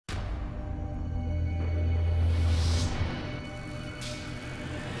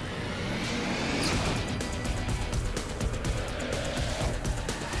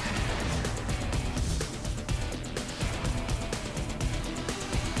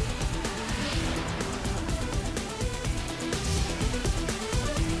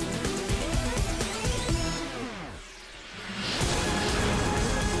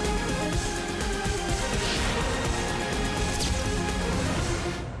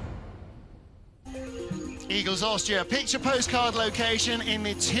Igls, Austria. Picture postcard location in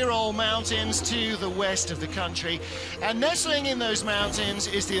the Tyrol Mountains to the west of the country. And nestling in those mountains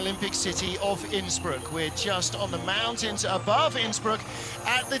is the Olympic city of Innsbruck. We're just on the mountains above Innsbruck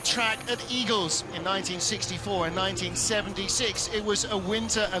at the track at Igls. In 1964 and 1976, it was a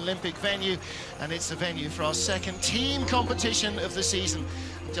winter Olympic venue, and it's the venue for our second team competition of the season.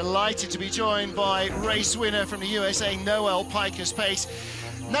 Delighted to be joined by race winner from the USA, Noelle Pikus-Pace.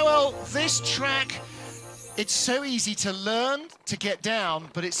 Noelle, this track, it's so easy to learn to get down,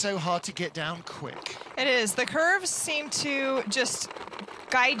 but it's so hard to get down quick. It is. The curves seem to just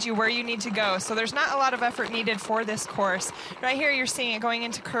guide you where you need to go, so there's not a lot of effort needed for this course. Right here you're seeing it going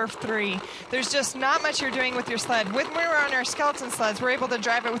into curve 3. There's just not much you're doing with your sled. When we're on our skeleton sleds, we're able to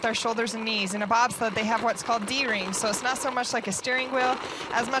drive it with our shoulders and knees. In a bobsled, they have what's called D-rings, so it's not so much like a steering wheel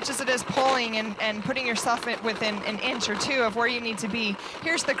as much as it is pulling and putting yourself within an inch or two of where you need to be.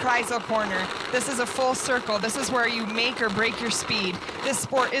 Here's the Kreisel corner. This is a full circle. This is where you make or break your speed. This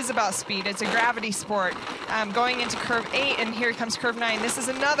sport is about speed. It's a gravity sport. Going into curve 8, and here comes curve 9. This is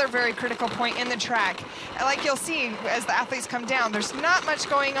another very critical point in the track. Like you'll see as the athletes come down, there's not much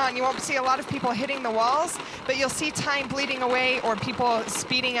going on. You won't see a lot of people hitting the walls, but you'll see time bleeding away or people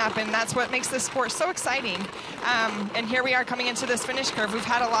speeding up, and that's what makes this sport so exciting. And here we are coming into this finish curve. We've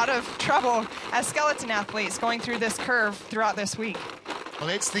had a lot of trouble as skeleton athletes going through this curve throughout this week. Well,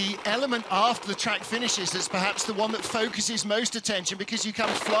 it's the element after the track finishes that's perhaps the one that focuses most attention, because you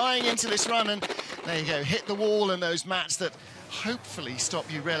come flying into this run and there you go, hit the wall and those mats that hopefully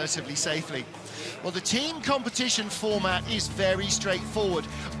stop you relatively safely. Well, the team competition format is very straightforward.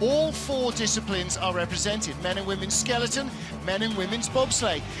 All 4 disciplines are represented: men and women's skeleton, men and women's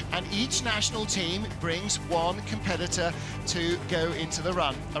bobsleigh, and each national team brings 1 competitor to go into the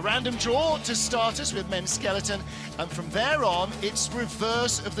run. A random draw to start us with men's skeleton, and from there on it's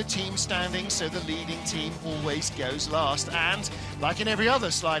reverse of the team standings, so the leading team always goes last. And like in every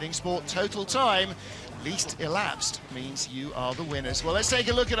other sliding sport, total time least elapsed means you are the winners. Well, let's take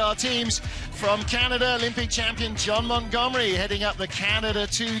a look at our teams. From Canada, Olympic champion John Montgomery heading up the Canada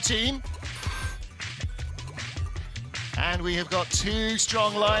 2 team. And we have got 2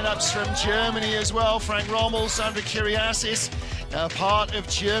 strong lineups from Germany as well. Frank Rommel, Sandra Kyriasis, part of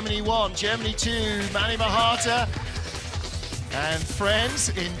Germany 1. Germany 2, Mani Mahata and friends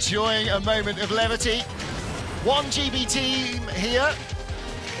enjoying a moment of levity. 1 GB team here.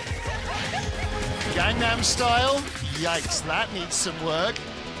 Gangnam style, yikes, that needs some work.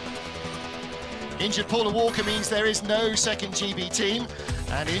 Injured Paula Walker means there is no second GB team,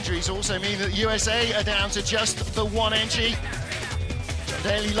 and injuries also mean that USA are down to just the 1 entry.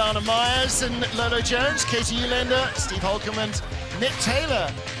 Daly, Lana Myers and Lolo Jones, Katie Ulender, Steve Holcomb and Nick Taylor.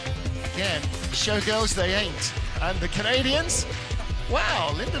 Again, showgirls they ain't. And the Canadians,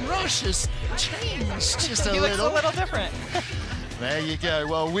 wow, Lyndon Rush has changed just a little. He looks a little different. There you go.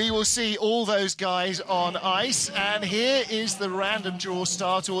 Well, we will see all those guys on ice. And here is the random draw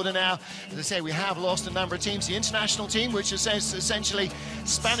start order now. As I say, we have lost a number of teams. The international team, which is essentially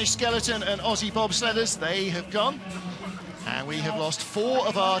Spanish skeleton and Aussie bobsledders, they have gone. And we have lost 4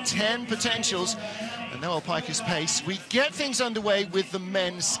 of our 10 potentials. And Noelle Pikus-Pace, we get things underway with the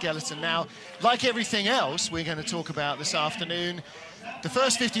men's skeleton. Now, like everything else we're going to talk about this afternoon, the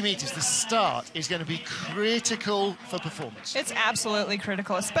first 50 meters, the start, is going to be critical for performance. It's absolutely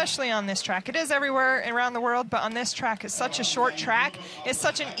critical, especially on this track. It is everywhere around the world, but on this track, it's such a short track. It's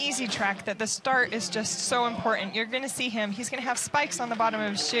such an easy track that the start is just so important. You're going to see him. He's going to have spikes on the bottom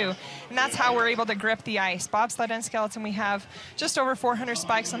of his shoe, and that's how we're able to grip the ice. Bobsled and skeleton, we have just over 400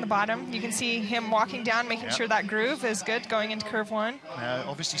 spikes on the bottom. You can see him walking down, making sure that groove is good going into curve 1.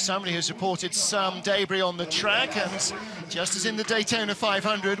 Obviously, somebody has reported some debris on the track, and just as in the Daytona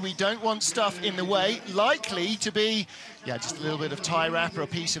 500, we don't want stuff in the way. Likely to be, just a little bit of tie wrap or a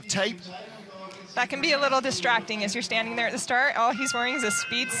piece of tape. That can be a little distracting as you're standing there at the start. All he's wearing is a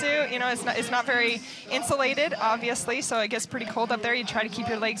speed suit. You know, it's not very insulated, obviously, so it gets pretty cold up there. You try to keep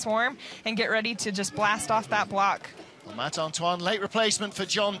your legs warm and get ready to just blast off that block. Well, Matt Antoine, late replacement for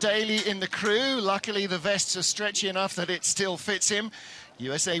John Daly in the crew. Luckily, the vests are stretchy enough that it still fits him.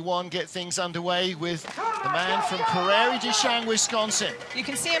 USA 1 get things underway with the man from Prairie du Chien, Wisconsin. You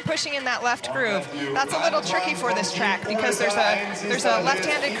can see him pushing in that left groove. That's a little tricky for this track because there's a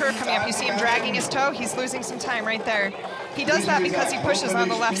left-handed curve coming up. You see him dragging his toe. He's losing some time right there. He does that because he pushes on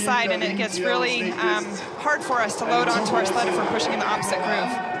the left side, and it gets really hard for us to load onto our sled if we're pushing in the opposite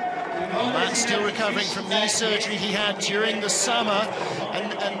groove. Matt's still recovering from knee surgery he had during the summer.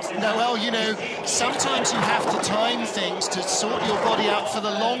 And Noelle, you know, sometimes you have to time things to sort your body out for the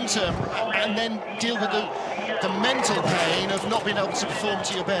long term and then deal with the mental pain of not being able to perform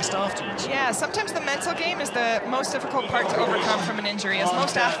to your best afterwards. Yeah, sometimes the mental game is the most difficult part to overcome from an injury, as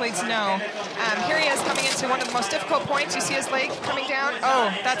most athletes know. Here he is coming into one of the most difficult points. You see his leg coming down.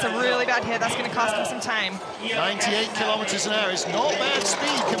 Oh, that's a really bad hit. That's going to cost him some time. 98 kilometers an hour is not bad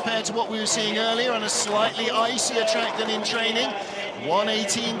speed compared to what we were seeing earlier on a slightly icier track than in training.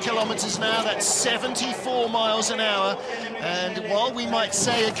 118 kilometers an hour, that's 74 miles an hour. And while we might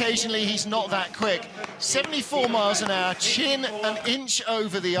say occasionally he's not that quick, 74 miles an hour, chin an inch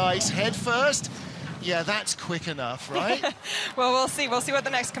over the ice, head first. Yeah, that's quick enough, right? Well, we'll see. We'll see what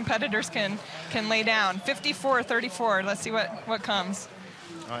the next competitors can lay down. 54-34. Let's see what comes.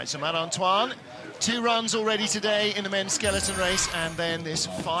 All right, so Matt-Antoine, 2 runs already today in the men's skeleton race, and then this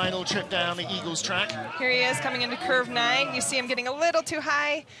final trip down the Igls track. Here he is coming into curve 9. You see him getting a little too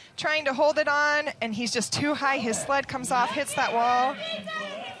high, trying to hold it on, and he's just too high. His sled comes off, hits that wall.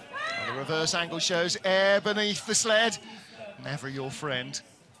 The reverse angle shows air beneath the sled. Never your friend.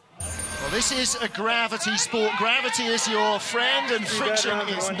 Well, this is a gravity sport. Gravity is your friend and friction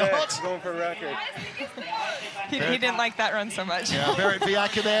is not. Going for a record. He didn't like that run so much. Yeah, Berit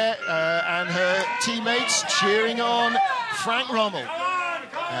Viaka there and her teammates cheering on Frank Rommel.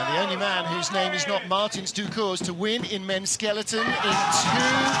 And the only man whose name is not Martins Ducours to win in men's skeleton in 2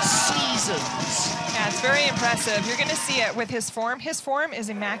 seasons. Yeah, it's very impressive. You're going to see it with his form. His form is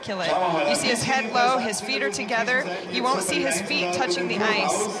immaculate. You see his head low, his feet are together. You won't see his feet touching the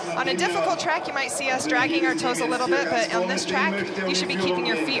ice. On a difficult track, you might see us dragging our toes a little bit, but on this track, you should be keeping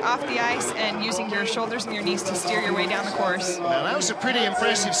your feet off the ice and using your shoulders and your knees to steer your way down the course. Now, that was a pretty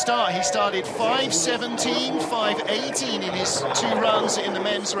impressive start. He started 5:17, 5:18 in his 2 runs in the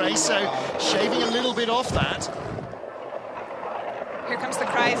men's race, so shaving a little bit off that. Here comes the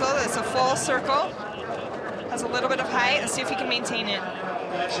Kreisel. It's a full circle. Has a little bit of height. Let's see if he can maintain it.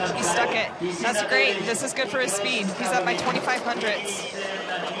 He stuck it. That's great. This is good for his speed. He's up by 25 hundredths.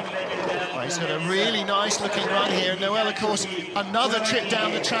 Well, he's got a really nice-looking run here. Noel, of course, another trip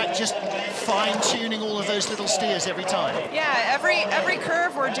down the track, just fine-tuning all of those little steers every time. Yeah, every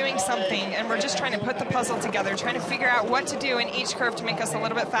curve we're doing something, and we're just trying to put the puzzle together, trying to figure out what to do in each curve to make us a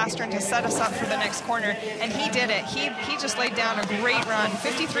little bit faster and to set us up for the next corner. And he did it. He just laid down a great run,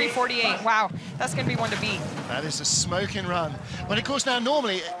 53.48. Wow, that's going to be one to beat. That is a smoking run. But of course, now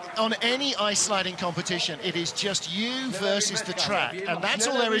normally on any ice sliding competition, it is just you versus the track, and that's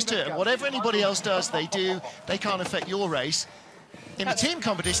all there is to it. And whatever anybody else does, they can't affect your race. In a team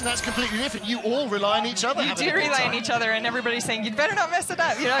competition, that's completely different. You all rely on each other. You do rely on each other, and everybody's saying, you'd better not mess it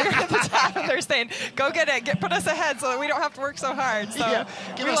up. You know, you're at the top, and they're saying, go get it, put us ahead so that we don't have to work so hard. So yeah,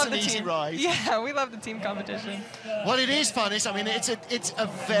 give us an easy ride. Yeah, we love the team competition. What it is fun is, I mean, it's a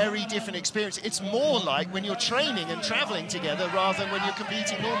very different experience. It's more like when you're training and traveling together rather than when you're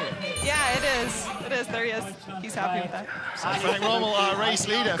competing normally. Yeah, it is. It is. There he is. He's happy with that. So Frank Rommel, our race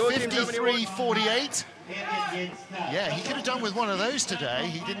leader, 53.48. Yeah, he could have done with one of those today.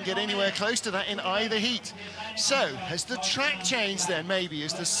 He didn't get anywhere close to that in either heat. So, has the track changed then, maybe?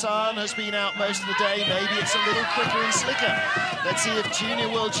 As the sun has been out most of the day, maybe it's a little quicker and slicker. Let's see if junior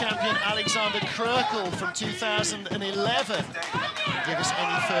world champion Alexander Krökel from 2011 can give us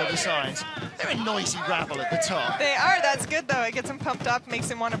any further signs. They're a noisy rabble at the top. They are. That's good, though. It gets him pumped up, makes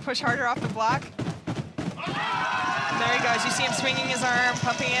him want to push harder off the block. There he goes. You see him swinging his arm,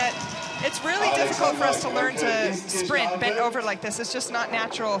 pumping it. It's really difficult for us to learn to sprint bent over like this. It's just not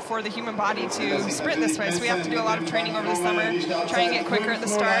natural for the human body to sprint this way. So we have to do a lot of training over the summer, try and get quicker at the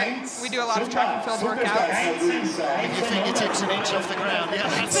start. We do a lot of track and field workouts. With your fingertips an inch off the ground. Yeah,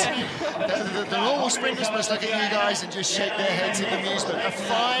 that's, the normal sprinters must look at you guys and just shake their heads in amusement. A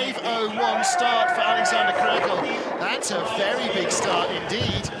 5:01 start for Alexander Krökel. That's a very big start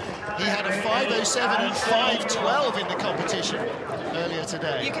indeed. He had a 5:07 and 5:12 in the competition earlier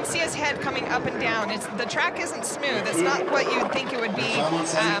today. You can see his head coming up and down. The track isn't smooth. It's not what you would think it would be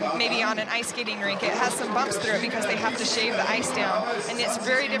maybe on an ice skating rink. It has some bumps through it because they have to shave the ice down. And it's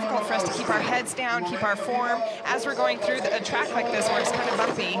very difficult for us to keep our heads down, keep our form as we're going through a track like this where it's kind of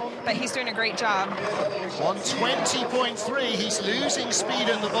bumpy. But he's doing a great job. 120.3. He's losing speed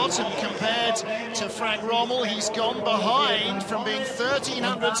at the bottom compared to Frank Rommel. He's gone behind from being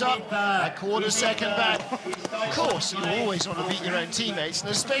 1300s up, a quarter second back. Of course, you always want to beat your own teammates,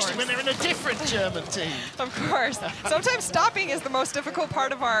 and especially when they're in a different German team. Of course. Sometimes stopping is the most difficult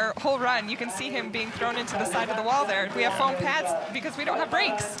part of our whole run. You can see him being thrown into the side of the wall there. We have foam pads because we don't have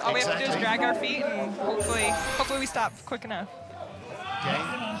brakes. All we have to do is drag our feet, and hopefully we stop quick enough. Okay,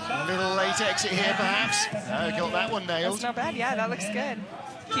 a little late exit here perhaps. No, got that one nailed. That's not bad. Yeah, that looks good.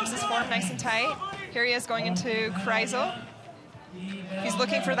 Keeps his form nice and tight. Here he is going into Kreisel. He's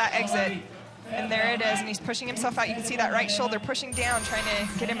looking for that exit. And there it is, and he's pushing himself out. You can see that right shoulder pushing down, trying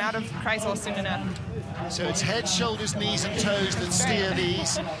to get him out of Kreisel soon enough. So it's head, shoulders, knees and toes that steer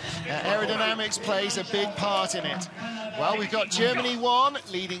these. Aerodynamics plays a big part in it. Well, we've got Germany 1,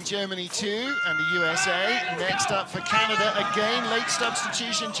 leading Germany 2, and the USA. Next up for Canada, again, late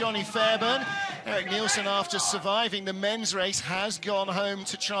substitution, Johnny Fairbairn. Eric Nielsen, after surviving the men's race, has gone home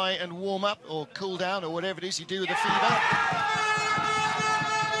to try and warm up or cool down or whatever it is you do with a fever.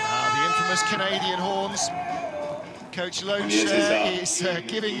 The infamous Canadian horns. Coach Loach is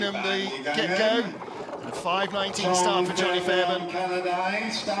giving them the get-go. A 5:19 start for Johnny Fairbairn.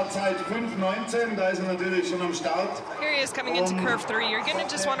 Here he is coming into curve 3. You're going to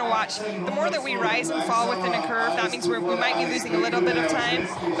just want to watch. The more that we rise and fall within a curve, that means we might be losing a little bit of time.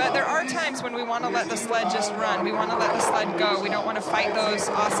 But there are times when we want to let the sled just run. We want to let the sled go. We don't want to fight those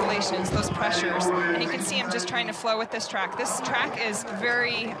oscillations, those pressures. And you can see him just trying to flow with this track. This track is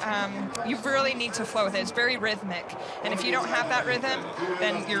very, you really need to flow with it. It's very rhythmic. And if you don't have that rhythm,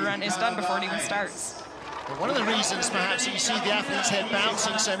 then your run is done before it even starts. But one of the reasons, perhaps, you see the athlete's head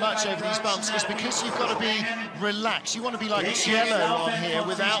bouncing so much over these bumps is because you've got to be relaxed. You want to be like Jello on here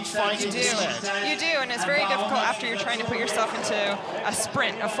without fighting the sled. You do, and it's very difficult after you're trying to put yourself into a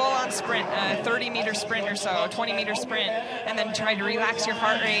sprint, a full-on sprint, a 30-meter sprint or so, a 20-meter sprint, and then try to relax your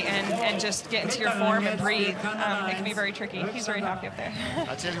heart rate and just get into your form and breathe. It can be very tricky. He's very happy up there.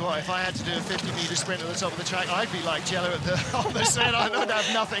 I tell you what, if I had to do a 50-meter sprint at the top of the track, I'd be like Jello on the sled. I'd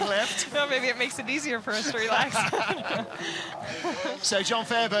have nothing left. No, maybe it makes it easier for us to relax. So John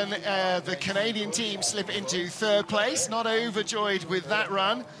Fairbairn, the Canadian team, slip into 3rd place. Not overjoyed with that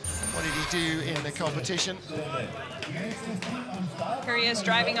run. What did he do in the competition? Here he is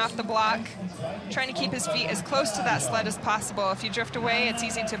driving off the block, trying to keep his feet as close to that sled as possible. If you drift away, it's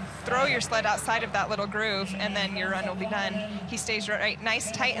easy to throw your sled outside of that little groove, and then your run will be done. He stays right,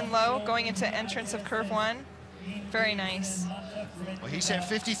 nice, tight and low, going into entrance of curve 1. Very nice. Well, he set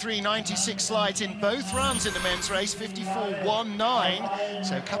 53.96 slides in both runs in the men's race, 54.19,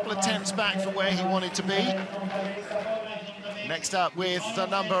 so a couple of attempts back from where he wanted to be. Next up with the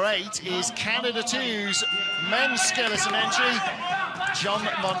number 8 is Canada 2's men's skeleton entry, John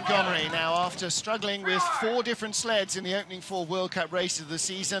Montgomery. Now, after struggling with 4 different sleds in the opening 4 World Cup races of the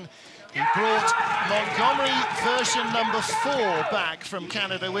season, he brought Montgomery version number 4 back from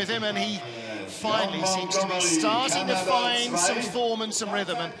Canada with him, and he finally seems to be starting to find some form and some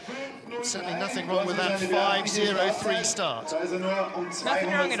rhythm, and certainly nothing wrong with that 5:03 start.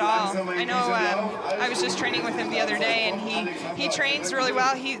 Nothing wrong at all. I know I was just training with him the other day, and he trains really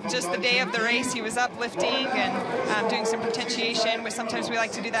well. Just the day of the race, he was up lifting and doing some potentiation, which sometimes we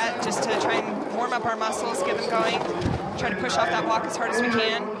like to do that just to try and warm up our muscles, get them going, try to push off that block as hard as we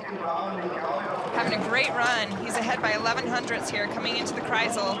can. Having a great run. He's ahead by 11 hundredths here coming into the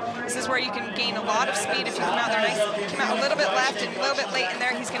Kreisel. This is where you can gain a lot of speed if you come out there nice. Come out a little bit left and a little bit late in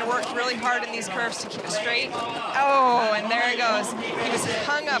there. He's going to work really hard in these curves to keep it straight. Oh, and there it goes. He was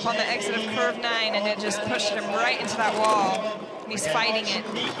hung up on the exit of curve 9, and it just pushed him right into that wall. And he's fighting it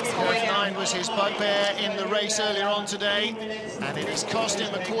this whole way down. 9 was his bugbear in the race earlier on today, and it has cost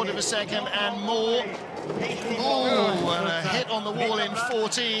him a quarter of a second and more. Oh, and a hit on the wall in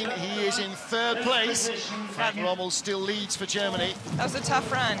 14. He is in 3rd place. Frank Rommel still leads for Germany. That was a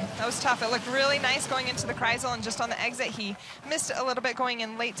tough run. That was tough. It looked really nice going into the Kreisel, and just on the exit, he missed it a little bit going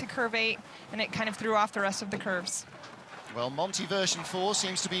in late to curve 8, and it kind of threw off the rest of the curves. Well, Monty version 4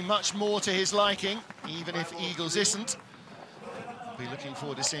 seems to be much more to his liking, even if Igls isn't. We'll be looking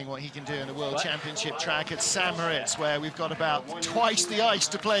forward to seeing what he can do in the World Championship track at St. Moritz, where we've got about twice the ice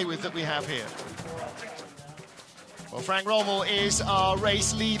to play with that we have here. Well, Frank Rommel is our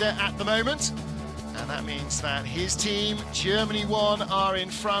race leader at the moment, and that means that his team, Germany 1, are in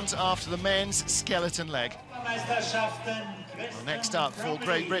front after the men's skeleton leg. Well, next up for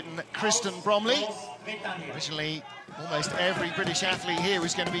Great Britain, Kristen Bromley. Originally, almost every British athlete here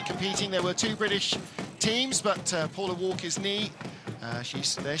was going to be competing. There were 2 British teams, but Paula Walker's knee,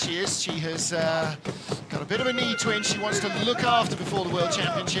 there she is. She has got a bit of a knee twinge she wants to look after before the World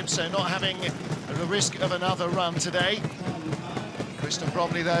Championships, so not having the risk of another run today. Kristen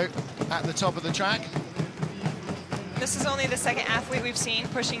Bromley, though, at the top of the track. This is only the 2nd athlete we've seen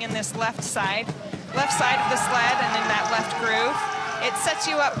pushing in this left side of the sled and in that left groove. It sets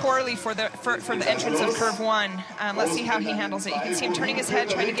you up poorly for the entrance of curve 1. Let's see how he handles it. You can see him turning his head,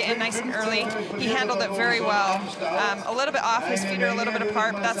 trying to get in nice and early. He handled it very well. A little bit off, his feet are a little bit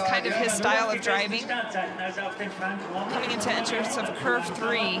apart, but that's kind of his style of driving. Coming into entrance of curve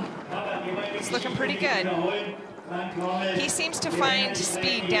 3. It's looking pretty good. He seems to find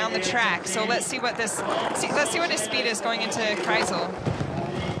speed down the track, so let's see what his speed is going into Kreisel.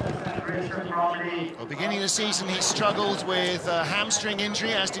 Well, beginning of the season, he struggled with a hamstring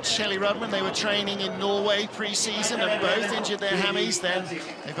injury, as did Shelley Rudman. They were training in Norway pre-season and both injured their hammies. Then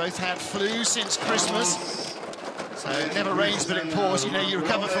they both had flu since Christmas. So it never rains, but it pours. You know, you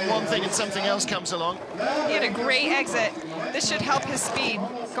recover from one thing and something else comes along. He had a great exit. This should help his speed.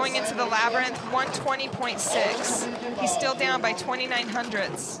 Going into the labyrinth, 120.6. He's still down by 29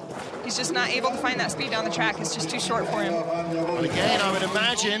 hundredths. He's just not able to find that speed down the track. It's just too short for him. Well, again, I would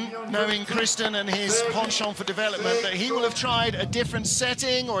imagine, knowing Kristen and his penchant for development, that he will have tried a different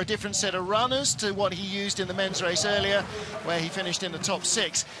setting or a different set of runners to what he used in the men's race earlier, where he finished in the top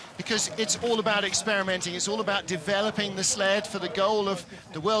 6, because it's all about experimenting. It's all about developing the sled for the goal of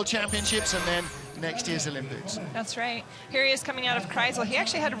the World Championships and then next year's Olympics. That's right. Here he is coming out of Kreisel. He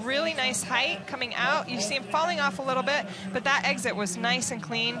actually had a really nice height coming out. You see him falling off a little bit, but that exit was nice and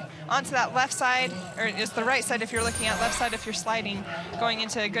clean. Onto that left side, or it's the right side if you're looking at, left side if you're sliding, going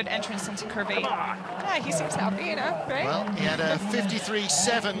into a good entrance into curve 8. Yeah, he seems happy, you know, right? Well, he had a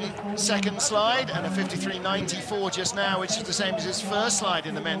 53.7 second slide and a 53.94 just now, which is the same as his first slide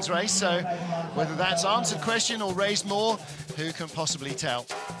in the men's race. So whether that's answered question or raised more, who can possibly tell?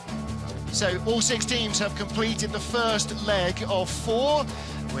 So all 6 teams have completed the first leg of 4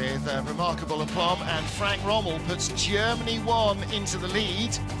 with remarkable aplomb, and Frank Rommel puts Germany 1 into the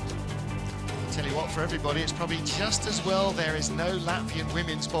lead. I'll tell you what, for everybody, it's probably just as well there is no Latvian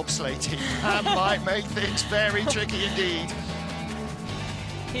women's bobsleigh team. That might make things very tricky indeed.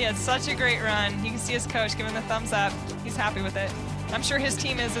 He had such a great run. You can see his coach giving the thumbs up. He's happy with it. I'm sure his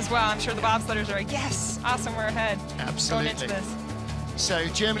team is as well. I'm sure the bobsledders are like, yes, awesome, we're ahead. Absolutely. Going into this. So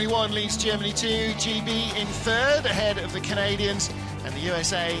Germany 1 leads Germany 2, GB in 3rd, ahead of the Canadians, and the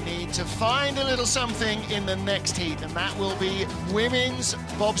USA need to find a little something in the next heat, and that will be women's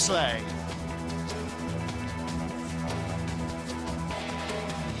bobsleigh.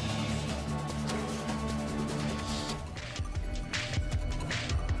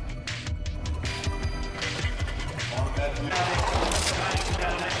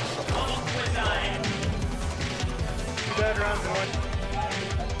 Third round one.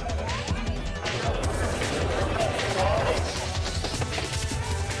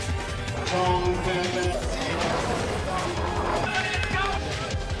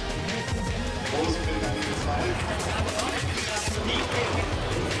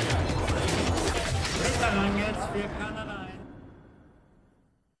 Jetzt für Kanada ein.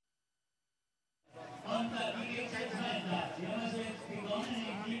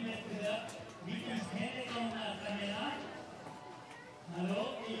 Hallo,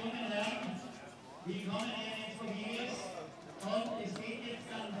 die jungen Herren, die kommen hier jetzt von Igls und es geht jetzt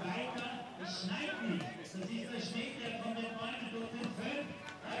dann weiter. Es schneit nicht. Das ist der Schnee, der von den Bäumen durch den Föhn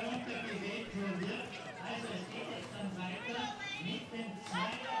heruntergeweht wird. Also es geht jetzt dann weiter mit dem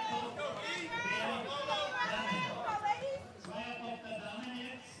Zweierbob der Damen. Zweierbob der Damen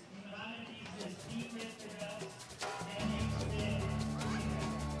jetzt im Rahmen dieses Teamwettbewerbs der nächste.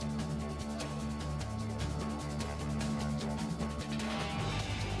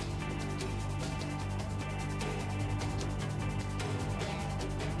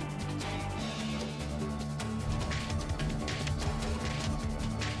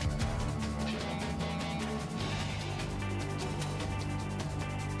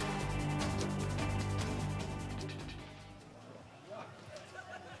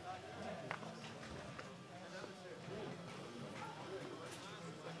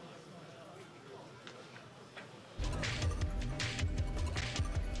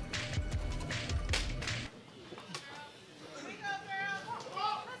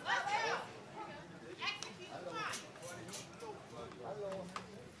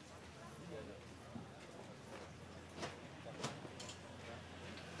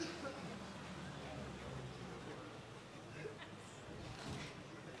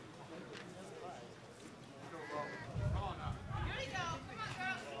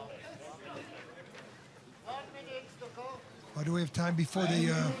 Or do we have time before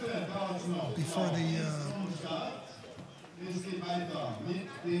the Es geht weiter mit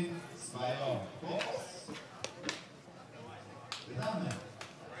den Zweierbox. Die Damen.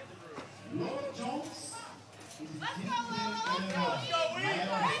 Laura Jones. Die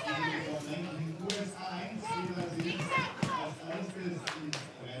USA 1 wieder sie als erstes ins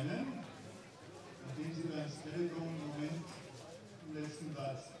Rennen. Nachdem sie beim Skeleton im Moment im letzten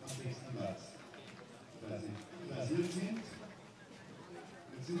Platz, am 6. Platz platziert sind.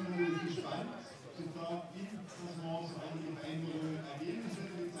 Jetzt sind wir natürlich gespannt, ob da im Kosmos einige Veränderungen ergeben. Es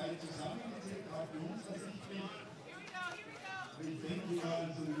wird die Zeit zusammengezählt, auch für uns.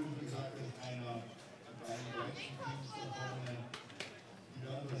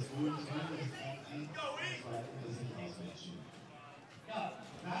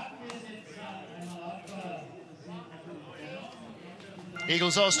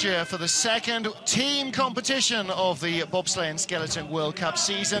 Igls Austria for the second team competition of the Bobsleigh and Skeleton World Cup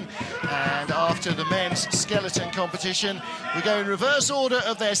season. And after the men's skeleton competition, we go in reverse order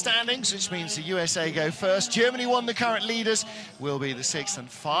of their standings, which means the USA go first. Germany won, the current leaders, will be the sixth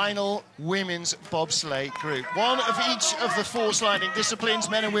and final women's bobsleigh group. One of each of the four sliding disciplines,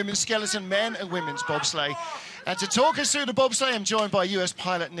 men and women's skeleton, men and women's bobsleigh. And to talk us through the bobsleigh, I'm joined by US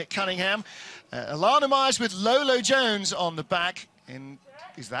pilot Nick Cunningham. Alana Myers with Lolo Jones on the back.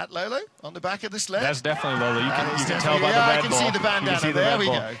 Is that Lolo on the back of the sled? That's definitely Lolo. You can tell by the Red Bull. I can see the bandana. There we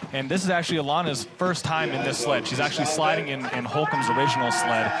go. And this is actually Alana's first time in this sled. She's actually sliding in Holcomb's original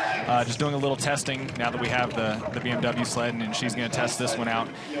sled, just doing a little testing now that we have the BMW sled, and she's going to test this one out.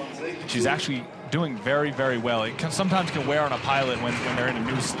 She's actually doing very, very well. It sometimes can wear on a pilot when they're in a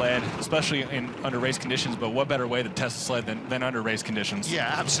new sled, especially under race conditions, but what better way to test a sled than under race conditions?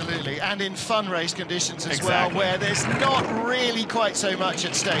 Yeah, absolutely. And in fun race conditions as Exactly. well, where there's not really quite so much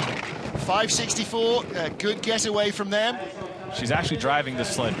at stake. 564, a good getaway from them. She's actually driving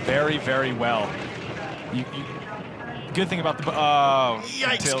this sled very, very well. Good thing about the...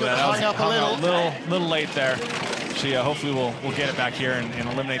 Yikes, could have hung up a little late there. She hopefully will get it back here and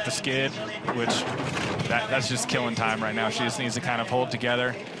eliminate the skid, which that's just killing time right now. She just needs to kind of hold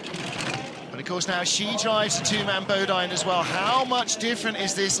together. But of course now she drives a two-man Bodine as well. How much different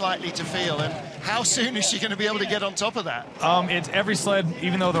is this likely to feel, and how soon is she going to be able to get on top of that? It's every sled,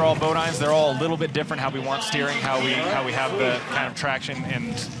 even though they're all Bodines, they're all a little bit different. How we want steering, how we have the kind of traction,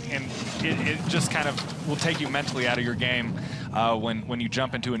 and it just kind of will take you mentally out of your game when you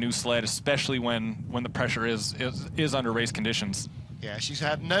jump into a new sled, especially when the pressure is under race conditions. Yeah, she's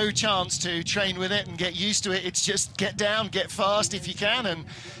had no chance to train with it and get used to it. It's just get down, get fast if you can, and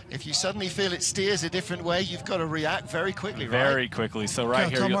if you suddenly feel it steers a different way, you've got to react very quickly, right? Very quickly. So right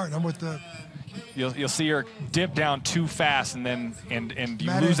here, Martin, I'm with the... You'll see her dip down too fast, and then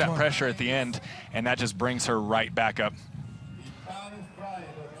you lose that pressure at the end, and that just brings her right back up.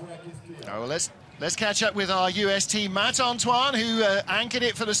 Oh, well, let's catch up with our US team. Matt Antoine, who anchored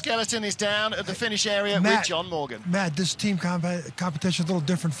it for the skeleton, is down at the finish area with John Morgan. Matt, this team competition is a little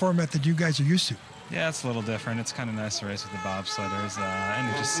different format than you guys are used to. Yeah, it's a little different. It's kind of nice to race with the bobsledders, and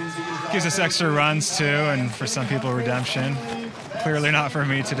it just gives us extra runs too, and for some people, redemption. Clearly not for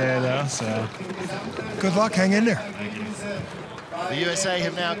me today, though. So, good luck. Hang in there. The USA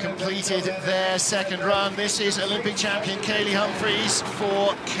have now completed their second run. This is Olympic champion Kaylee Humphries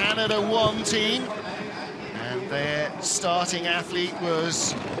for Canada 1 team, and their starting athlete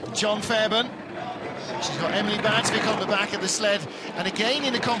was John Fairbairn. She's got Emily Badsvik on the back of the sled. And again,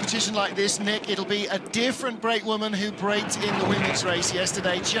 in a competition like this, Nick, it'll be a different brakewoman who braked in the women's race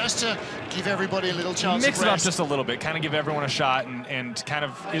yesterday, just to give everybody a little chance Mix of it up rest. just a little bit, kind of give everyone a shot, and kind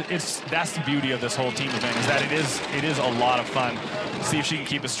of, that's the beauty of this whole team event, is that it is a lot of fun. See if she can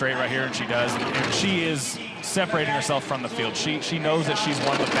keep it straight right here, and she does. And she is separating herself from the field. She knows that she's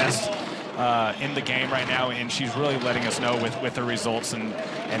one of the best in the game right now, and she's really letting us know with her results, and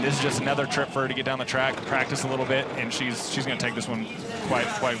this is just another trip for her to get down the track, practice a little bit, and she's going to take this one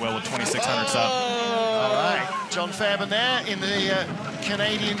quite well with 2,600 sub. All right, John Fairbairn there in the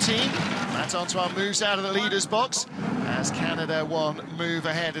Canadian team. Matt Antoine moves out of the leader's box as Canada 1 move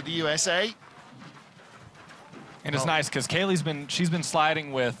ahead of the USA. And it's nice because Kaylee's been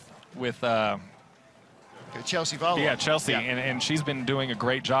sliding with Chelsea Valo. Yeah, Chelsea, yeah. And she's been doing a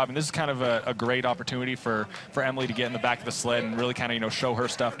great job. And this is kind of a great opportunity for Emily to get in the back of the sled and really kind of, show her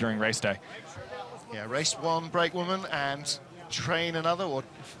stuff during race day. Yeah, race one brakewoman and train another, or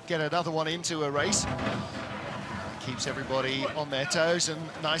get another one into a race. Keeps everybody on their toes and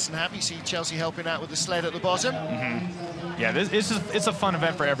nice and happy. See Chelsea helping out with the sled at the bottom. Mm-hmm. Yeah, it's a fun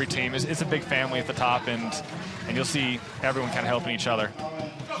event for every team. It's a big family at the top, and you'll see everyone kind of helping each other.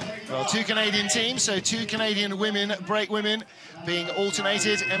 Well, 2 Canadian teams, so 2 Canadian women, brakewomen, being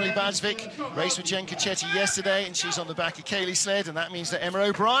alternated. Emily Badsvik raced with Jen Cachetti yesterday, and she's on the back of Kaylee's sled, and that means that Emma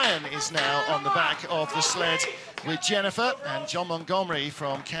O'Brien is now on the back of the sled with Jennifer, and John Montgomery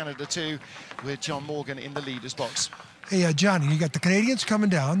from Canada 2 with John Morgan in the leader's box. Hey, Johnny, you got the Canadians coming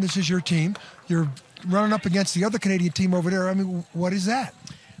down. This is your team. You're running up against the other Canadian team over there. I mean, what is that?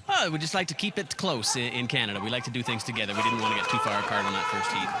 We just like to keep it close in Canada. We like to do things together. We didn't want to get too far apart on that first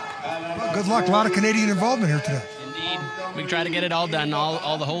heat. Well, good luck. A lot of Canadian involvement here today. Indeed. We try to get it all done,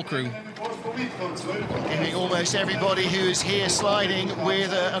 all the whole crew. Giving almost everybody who is here sliding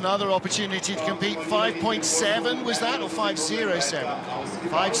with another opportunity to compete. 5.7 was that, or 5.07?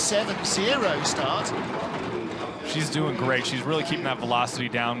 5.70 start. She's doing great. She's really keeping that velocity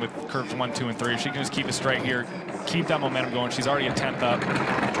down with curves 1, 2, and 3. She can just keep it straight here, keep that momentum going. She's already a 10th up.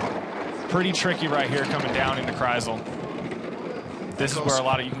 Pretty tricky right here coming down into Kreisel. This is where a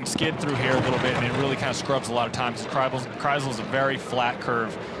lot of, you can skid through here a little bit, and it really kind of scrubs a lot of times. Kreisel is a very flat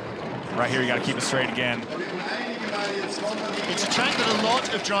curve. Right here, you got to keep it straight again. It's a track that a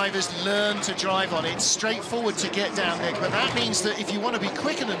lot of drivers learn to drive on. It's straightforward to get down, Nick, but that means that if you want to be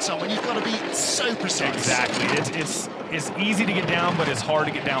quicker than someone, you've got to be so precise. Exactly. It's easy to get down, but it's hard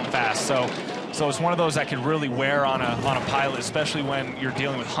to get down fast. So it's one of those that could really wear on a pilot, especially when you're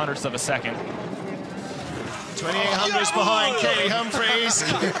dealing with hundredths of a second. 2800s behind Kaylee Humphries.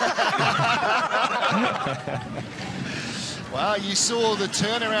 Well, you saw the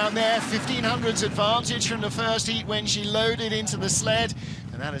turnaround there. 1500s advantage from the first heat when she loaded into the sled,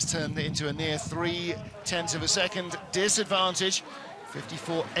 and that has turned into a near 0.3 of a second disadvantage.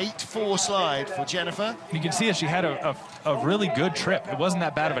 54.84 slide for Jennifer. You can see that she had a really good trip. It wasn't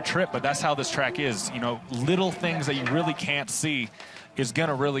that bad of a trip, but that's how this track is. You know, little things that you really can't see is going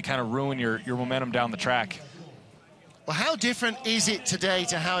to really kind of ruin your momentum down the track. Well, how different is it today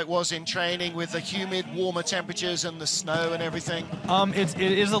to how it was in training with the humid, warmer temperatures and the snow and everything? It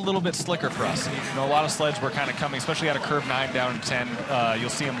is a little bit slicker for us. You know, a lot of sleds were kind of coming, especially at a curve 9 down to 10. You'll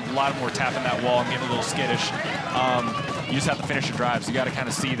see them, a lot of them were tapping that wall and getting a little skittish. You just have to finish your drives. You got to kind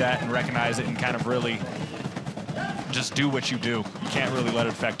of see that and recognize it and kind of really just do what you do. You can't really let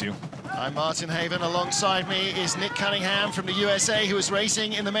it affect you. I'm Martin Haven. Alongside me is Nick Cunningham from the USA, who was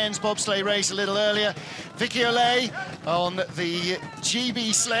racing in the men's bobsleigh race a little earlier. Vicky Olay on the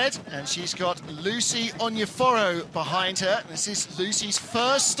GB sled, and she's got Lucy Onyeforo behind her. This is Lucy's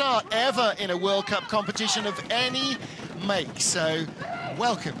first start ever in a World Cup competition of any make. So,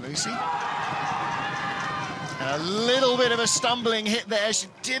 welcome, Lucy. A little bit of a stumbling hit there. She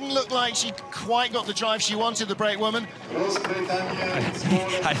didn't look like she quite got the drive she wanted, the brake woman.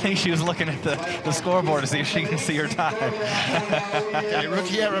 I think she was looking at the scoreboard to see if she can see her time. Okay,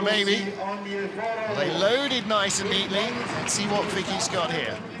 rookie error maybe. Well, they loaded nice and neatly. Let's see what Vicky's got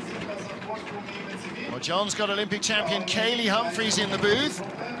here. Well, John's got Olympic champion Kaylee Humphries in the booth.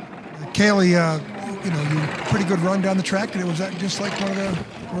 Kaylee, you know, you pretty good run down the track, and was that just like one of the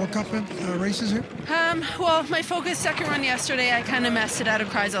World Cup races here? Well, my focus second run yesterday, I kind of messed it out of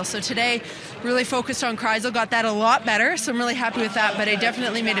Kreisel. So today, really focused on Kreisel, got that a lot better. So I'm really happy with that, but I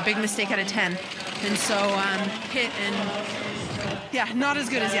definitely made a big mistake out of 10. And so hit and, yeah, not as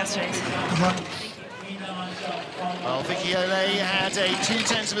good as yesterday's. Well, Vicky Olay had a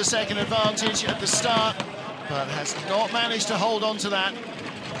 0.2 of a second advantage at the start, but has not managed to hold on to that.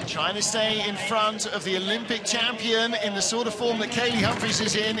 Trying to stay in front of the Olympic champion in the sort of form that Kaylee Humphries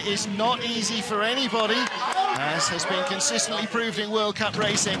is in is not easy for anybody, as has been consistently proved in World Cup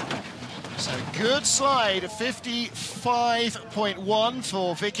racing. So good slide, 55.1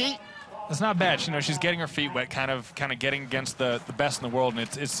 for Vicky. It's not bad. You know, she's getting her feet wet, kind of getting against the best in the world, and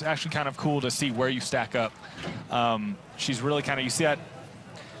it's actually kind of cool to see where you stack up. She's really kind of, you see that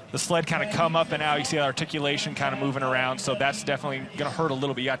the sled kind of come up and out. You see that articulation kind of moving around, so that's definitely going to hurt a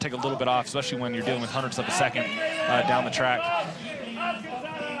little bit. You got to take a little bit off, especially when you're dealing with hundredths of a second down the track.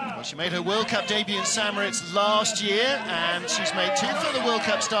 Well, she made her World Cup debut in St. Moritz last year, and she's made 2 further World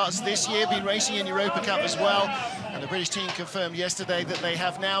Cup starts this year, been racing in Europa Cup as well. And the British team confirmed yesterday that they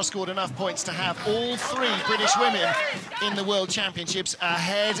have now scored enough points to have all 3 British women in the World Championships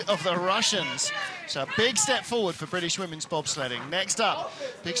ahead of the Russians. So a big step forward for British women's bobsledding. Next up,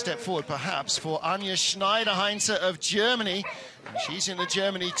 big step forward perhaps for Anja Schneiderheinze of Germany. She's in the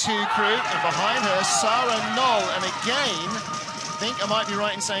Germany 2 crew, and behind her, Sarah Knoll. And again, I think I might be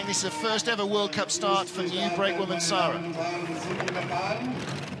right in saying this is the first ever World Cup start for new brakewoman Sarah.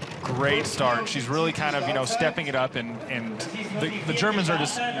 Great start. She's really kind of, you know, stepping it up, and the Germans are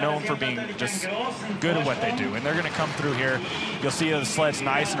just known for being just good at what they do, and they're going to come through here. You'll see the sled's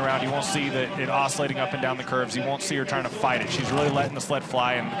nice and around. You won't see it oscillating up and down the curves. You won't see her trying to fight it. She's really letting the sled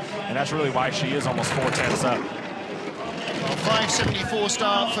fly, and that's really why she is almost 0.4 up. Well, 5.74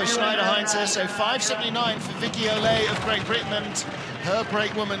 start for Schneiderheinze, so 5.79 for Vicky Olay of Great Britain, and her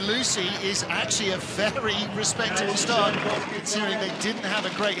brakewoman Lucy is actually a very respectable start, considering they didn't have a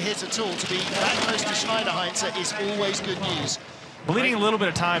great hit at all. To be that close to Schneiderheinze is always good news. Bleeding a little bit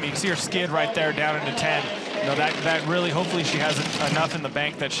of time. You can see her skid right there down into 10. You know, that really, hopefully she has enough in the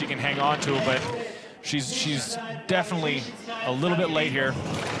bank that she can hang on to, but she's definitely a little bit late here.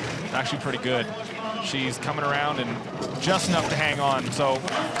 Actually pretty good. She's coming around and just enough to hang on. So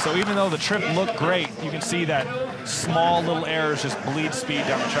even though the trip looked great, you can see that small little errors just bleed speed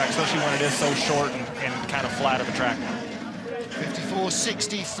down the track, especially when it is so short and kind of flat of a track.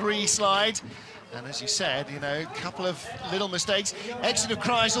 54.63 slide. And as you said, you know, a couple of little mistakes. Exit of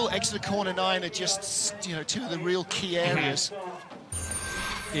Kreisel, exit of corner 9 are just, you know, 2 of the real key areas.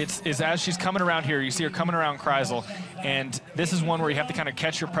 It's as she's coming around here, you see her coming around Kreisel, And this is one where you have to kind of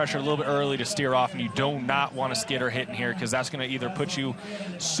catch your pressure a little bit early to steer off, and you do not want to skid or hit in here, because that's going to either put you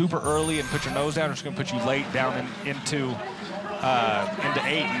super early and put your nose down, or it's going to put you late down into 8,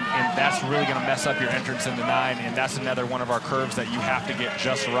 and that's really going to mess up your entrance into 9, and that's another one of our curves that you have to get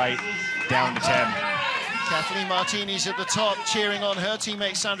just right down to 10. Kathleen Martini's at the top, cheering on her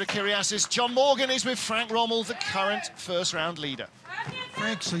teammate Sandra Kiriasis. John Morgan is with Frank Rommel, the current first-round leader.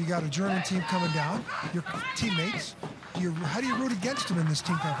 Frank, so you got a German team coming down, your teammates. How do you root against them in this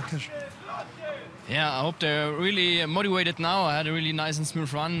team competition? Yeah, I hope they're really motivated now. I had a really nice and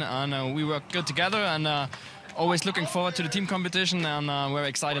smooth run, and we worked good together, and always looking forward to the team competition, and we're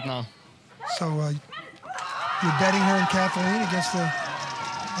excited now. So you're betting her and Kathleen against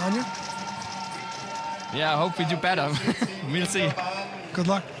Anya? Yeah, I hope we do better. We'll see. Good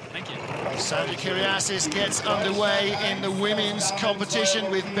luck. Thank you. Sandra Kiriasis gets underway in the women's competition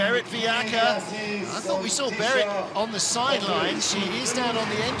with Berit Viaka. I thought we saw Berit on the sidelines. She is down on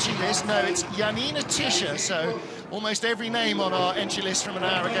the entry list. No, it's Janina Tischer. So almost every name on our entry list from an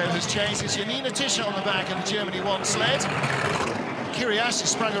hour ago has changed. It's Janina Tischer on the back of the Germany 1 sled. Kiriasis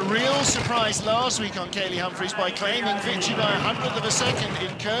sprung a real surprise last week on Kaylee Humphries by claiming victory by 100th of a second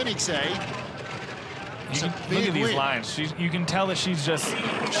in Koenigsegg. Look at these lines. You can tell that she's a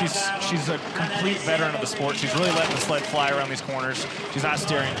complete veteran of the sport. She's really letting the sled fly around these corners. She's not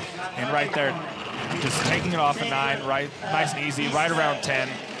steering. And right there, just taking it off at 9, right, nice and easy, right around 10.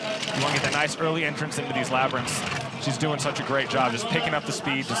 You want to get that nice early entrance into these labyrinths. She's doing such a great job, just picking up the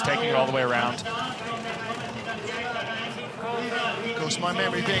speed, just taking it all the way around. Of course, my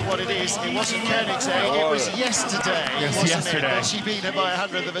memory being what it is, it wasn't Koenigsegg, it was yesterday, wasn't it? That she beat her by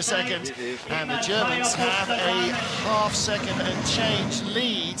 100th of a second. And the Germans have a half-second and change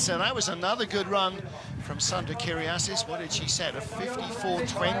lead. So that was another good run from Sandra Kiriasis. What did she set? A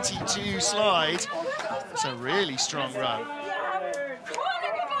 54.22 slide. It's a really strong run.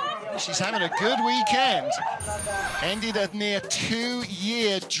 She's having a good weekend. Ended a near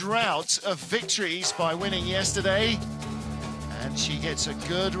 2-year drought of victories by winning yesterday. And she gets a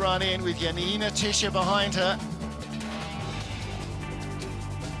good run in with Janina Tischer behind her.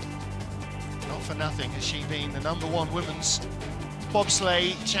 Not for nothing has she been the #1 women's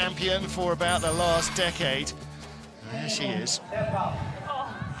bobsleigh champion for about the last decade. There she is.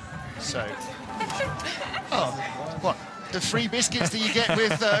 So, oh, what? The free biscuits that you get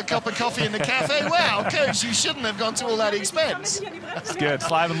with a cup of coffee in the cafe? Wow, Coach, you shouldn't have gone to all that expense. That's good.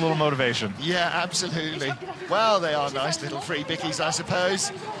 Slide with a little motivation. Yeah, absolutely. Well, they are nice little free bickies, I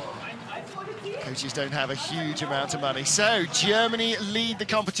suppose. Coaches don't have a huge amount of money. So, Germany lead the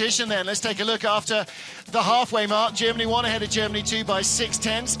competition then. Let's take a look after the halfway mark. Germany 1 ahead of Germany 2 by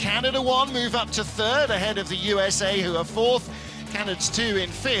 6/10. Canada 1 move up to 3rd ahead of the USA, who are 4th. Canada's 2 in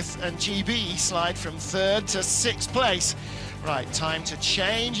 5th, and GB slide from 3rd to 6th place. Right, time to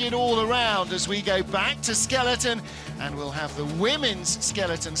change it all around as we go back to skeleton, and we'll have the women's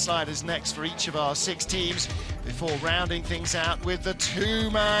skeleton sliders next for each of our 6 teams before rounding things out with the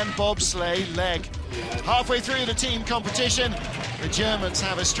 2-man bobsleigh leg. Halfway through the team competition, the Germans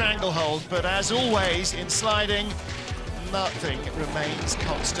have a stranglehold, but as always in sliding, nothing remains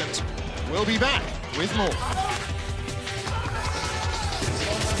constant. We'll be back with more.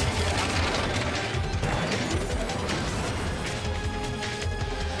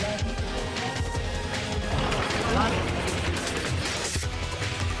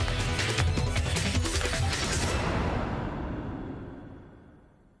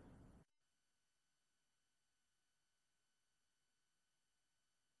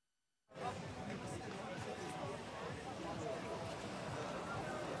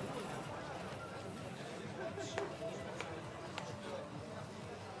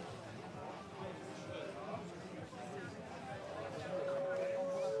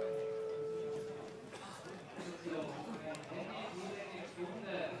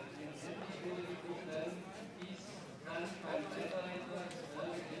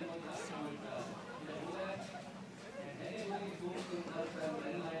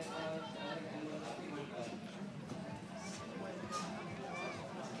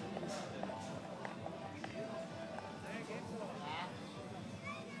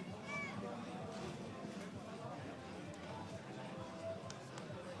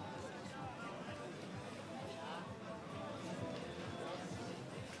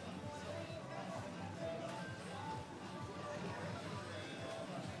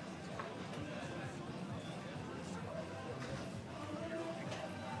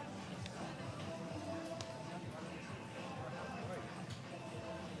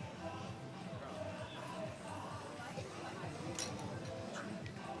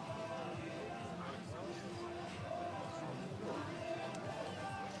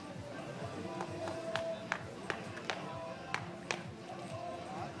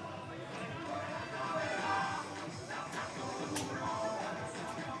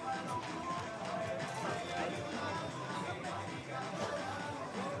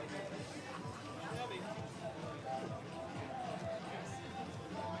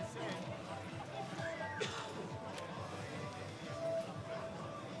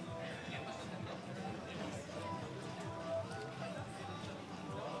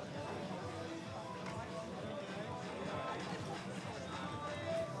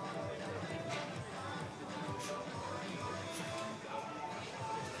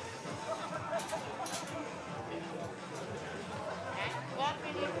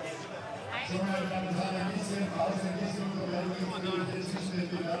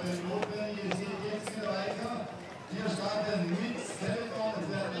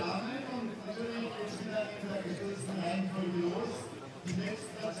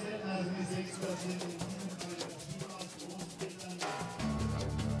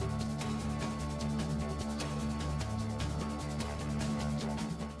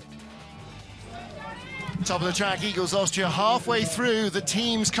 Top of the track, Igls Austria halfway through the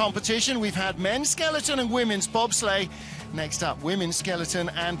teams competition. We've had men's skeleton and women's bobsleigh. Next up, women's skeleton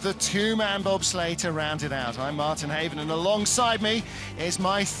and the two-man bobsleigh to round it out. I'm Martin Haven, and alongside me is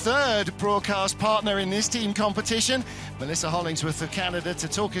my third broadcast partner in this team competition, Melissa Hollingsworth of Canada, to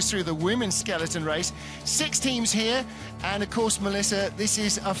talk us through the women's skeleton race. 6 teams here, and of course, Melissa, this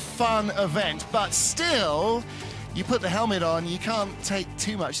is a fun event, but still, you put the helmet on, you can't take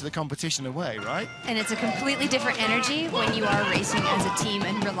too much of the competition away, right? And it's a completely different energy when you are racing as a team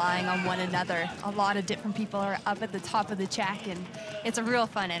and relying on one another. A lot of different people are up at the top of the track, and it's a real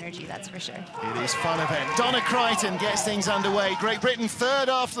fun energy, that's for sure. It is fun event. Donna Crichton gets things underway. Great Britain third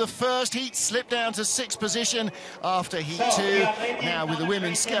after the first heat, slipped down to 6th position after heat 2. Now with the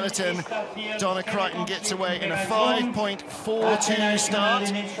women's skeleton, Donna Crichton gets away in a 5.42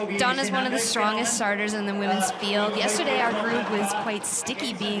 start. Donna's one of the strongest starters in the women's field. Yesterday our group was quite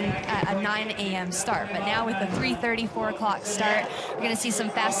sticky, being a 9 a.m. start, but now with the 3:30, 4 o'clock start, we're going to see some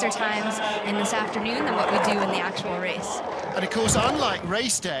faster times in this afternoon than what we do in the actual race. And of course, unlike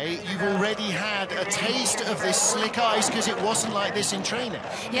race day, you've already had a taste of this slick ice because it wasn't like this in training.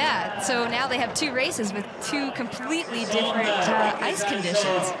 Yeah, so now they have 2 races with 2 completely different ice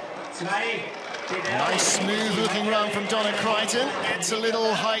conditions. Nice smooth looking run from Donna Crichton. Gets a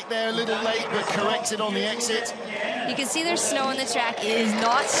little height there, a little late, but corrected on the exit. You can see there's snow on the track. It is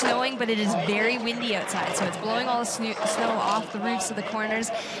not snowing, but it is very windy outside, so it's blowing all the snow off the roofs of the corners,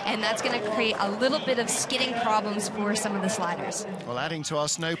 and that's going to create a little bit of skidding problems for some of the sliders. Well, adding to our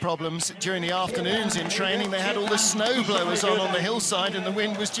snow problems, during the afternoons in training, they had all the snow blowers on the hillside, and the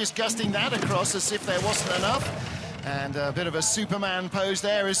wind was just gusting that across as if there wasn't enough. And a bit of a Superman pose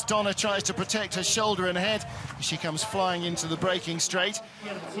there as Donna tries to protect her shoulder and head as she comes flying into the braking straight.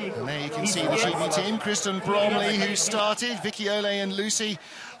 And there you can see the GB team. Kristen Bromley, who started, Vicky Ole and Lucy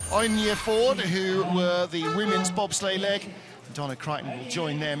Onyeford, who were the women's bobsleigh leg. Donna Crichton will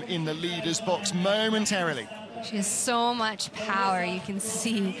join them in the leaders box momentarily. She has so much power. You can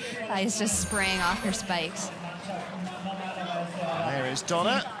see it's just spraying off her spikes. There is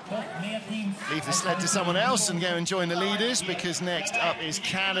Donna. Leave the sled to someone else and go and join the leaders, because next up is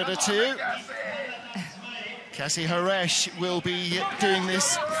Canada 2. Cassie Haresh will be doing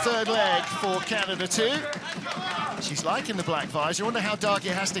this third leg for Canada 2. She's liking the black visor. I wonder how dark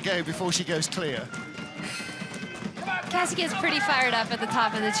it has to go before she goes clear. Cassie gets pretty fired up at the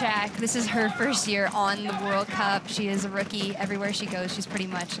top of the track. This is her first year on the World Cup. She is a rookie. Everywhere she goes, she's pretty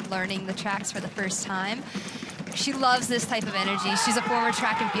much learning the tracks for the first time. She loves this type of energy. She's a former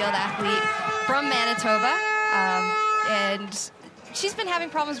track and field athlete from Manitoba, and she's been having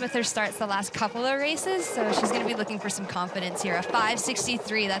problems with her starts the last couple of races, so she's going to be looking for some confidence here. A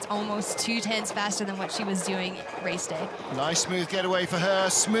 5:63, that's almost 2/10 faster than what she was doing race day. Nice smooth getaway for her.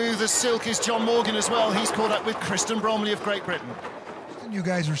 Smooth as silk is John Morgan as well. He's caught up with Kristen Bromley of Great Britain. You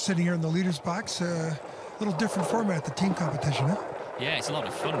guys are sitting here in the leaders box. A little different format, the team competition, huh? Yeah, it's a lot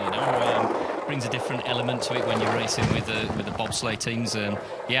of fun, you know. Brings a different element to it when you're racing with the bobsleigh teams.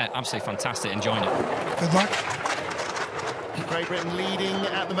 Yeah, absolutely fantastic. Enjoying it. Good luck. Great Britain leading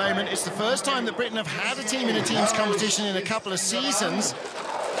at the moment. It's the first time that Britain have had a team in a teams competition in a couple of seasons.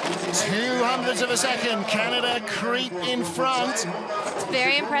 200ths of a second. Canada creep in front. It's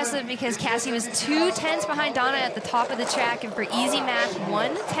very impressive because Cassie was 2/10 behind Donna at the top of the track, and for easy math,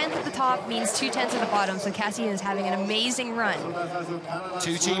 1/10 at the top means 2/10 at the bottom, so Cassie is having an amazing run.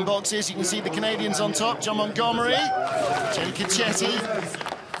 2 team boxes. You can see the Canadians on top. John Montgomery, Jenny Cacchetti,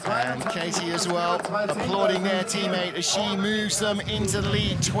 and Katie as well, applauding their teammate as she moves them into the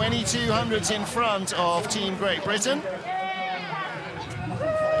lead. 2200ths in front of Team Great Britain.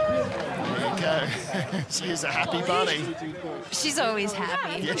 Go. She is a happy bunny. She's always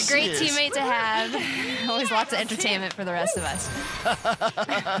happy. Yes, Great she is. teammate to have. Always lots of entertainment for the rest of us.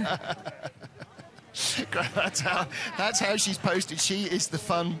 That's how she's posted. She is the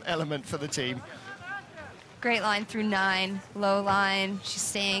fun element for the team. Great line through 9, low line.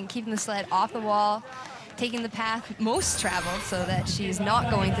 She's keeping the sled off the wall, taking the path most traveled so that she's not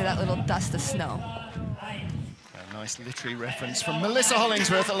going through that little dust of snow. Nice literary reference from Melissa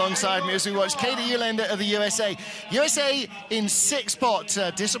Hollingsworth alongside me as we watch Katie Eulander of the USA. USA in 6th spot.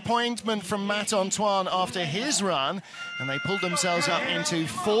 Disappointment from Matt Antoine after his run, and they pulled themselves up into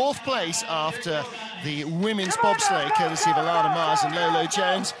 4th place after the women's bobsleigh, courtesy of Alana Mars and Lolo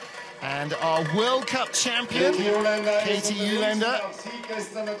Jones. And our World Cup champion, Katie Eulander,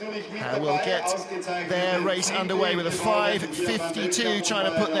 will get their race underway with a 5:52,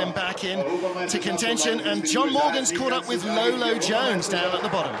 trying to put them back in to contention. And John Morgan's caught up with Lolo Jones down at the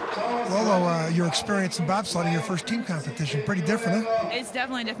bottom. Lolo, your experience in bobsledding, your first team competition, pretty different, huh? It's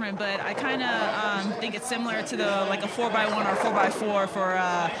definitely different, but I kind of think it's similar to like a 4x1 or 4x4 for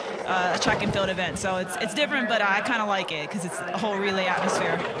a track and field event. So it's different, but I kind of like it because it's a whole relay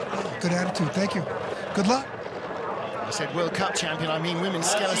atmosphere. Good attitude. Thank you. Good luck. I said World Cup champion, I mean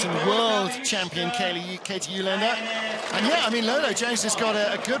women's skeleton world champion, Katie Eulander. And yeah, I mean, Lolo Jones has got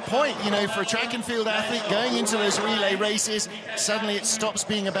a good point, you know, for a track and field athlete going into those relay races, suddenly it stops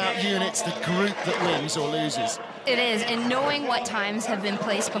being about you and it's the group that wins or loses. It is, and knowing what times have been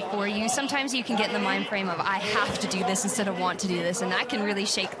placed before you, sometimes you can get in the mind frame of, I have to do this instead of want to do this, and that can really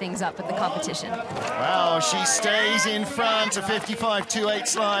shake things up at the competition. Wow, she stays in front, a 55.28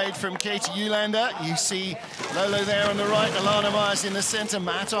 slide from Katie Eulander. You see Lolo there on the right, Alana Myers in the center,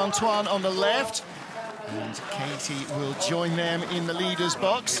 Matt Antoine on the left, and Katie will join them in the leaders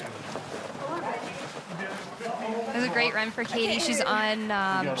box. It was a great run for Katie. She's on,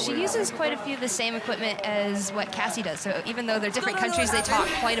 she uses quite a few of the same equipment as what Cassie does. So even though they're different countries, they talk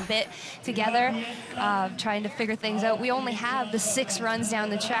quite a bit together, trying to figure things out. We only have the 6 runs down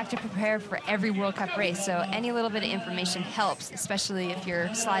the track to prepare for every World Cup race. So any little bit of information helps, especially if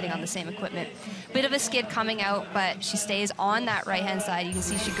you're sliding on the same equipment. Bit of a skid coming out, but she stays on that right-hand side. You can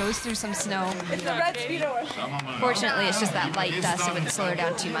see she goes through some snow. It's the red speedo. Fortunately, it's just that light dust. It wouldn't slow her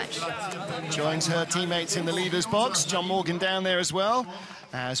down too much. Joins her teammates in the leaders box. John Morgan down there as well,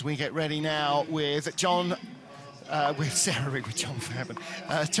 as we get ready now with John, with Sarah Reid, with John Fairbairn.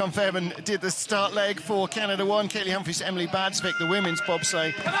 John Fairbairn did the start leg for Canada 1, Kaylee Humphries, Emily Badsvik, the women's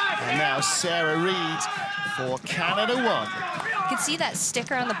bobsleigh, and now Sarah Reid for Canada 1. You can see that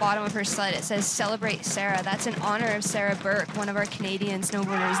sticker on the bottom of her sled. It says "Celebrate Sarah." That's in honor of Sarah Burke, one of our Canadian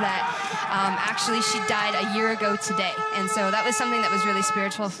snowboarders that actually she died a year ago today. And so that was something that was really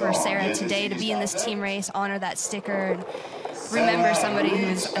spiritual for Sarah today, to be in this team race, honor that sticker, and remember somebody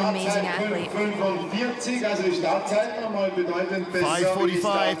who's an amazing athlete.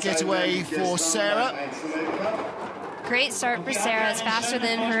 5:45 getaway for Sarah. Great start for Sarah. It's faster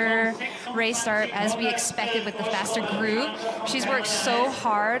than her race start, as we expected with the faster groove. She's worked so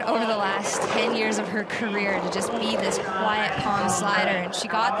hard over the last 10 years of her career to just be this quiet, calm slider. And she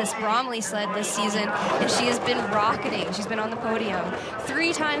got this Bromley sled this season, and she has been rocketing. She's been on the podium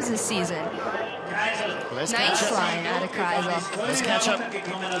 3 times this season. Nice line out of Kreisel. Let's catch up.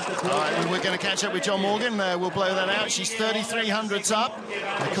 All right, we're going to catch up with John Morgan. We'll blow that out. She's 3,300s up.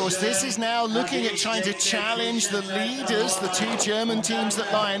 And of course, this is now looking at trying to challenge the leaders, the 2 German teams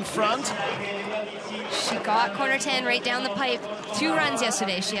that lie in front. She got corner 10 right down the pipe. 2 runs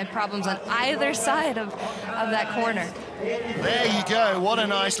yesterday. She had problems on either side of that corner. There you go. What a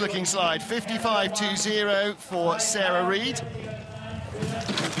nice looking slide. 55.20 for Sarah Reid.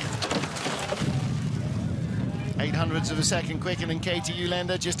 0.08 of a second quicker than Katie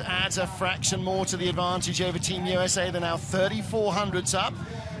Eulander, just adds a fraction more to the advantage over Team USA. They're now 3,400s up,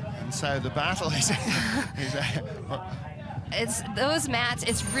 and so the battle is it's those mats,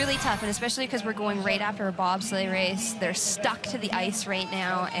 it's really tough, and especially because we're going right after a bobsleigh race. They're stuck to the ice right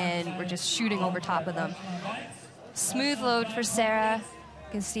now, and we're just shooting over top of them. Smooth load for Sarah.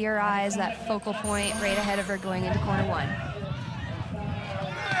 You can see her eyes, that focal point right ahead of her going into corner 1.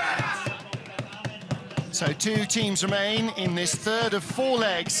 So 2 teams remain in this 3rd of 4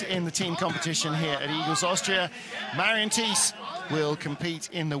 legs in the team competition here at Igls, Austria. Marion Thies will compete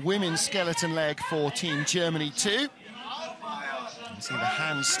in the women's skeleton leg for Team Germany 2. You can see the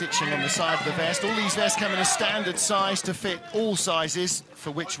hand stitching on the side of the vest. All these vests come in a standard size to fit all sizes, for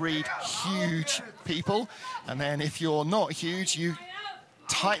which read huge people. And then if you're not huge, you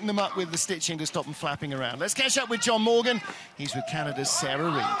tighten them up with the stitching to stop them flapping around. Let's catch up with John Morgan. He's with Canada's Sarah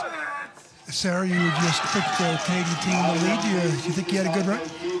Reid. Sarah, you just picked the Canadian team in the lead. Do you think you had a good run?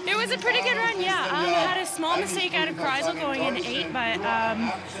 It was a pretty good run, yeah. I had a small mistake out of Kreisel going into 8, but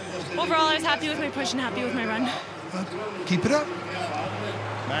overall I was happy with my push and happy with my run. Keep it up.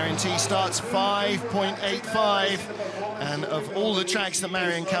 Marion Thies starts 5.85. And of all the tracks that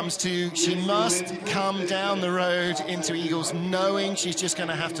Marion comes to, she must come down the road into Igls knowing she's just going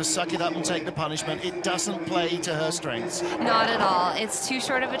to have to suck it up and take the punishment. It doesn't play to her strengths. Not at all. It's too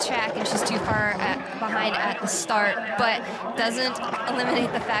short of a track and she's too far behind at the start, but doesn't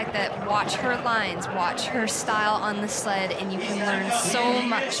eliminate the fact that watch her lines, watch her style on the sled, and you can learn so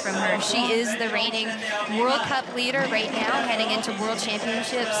much from her. She is the reigning World Cup leader right now, heading into World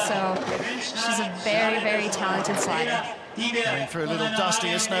Championships, so she's a very, very talented slider. Going through a little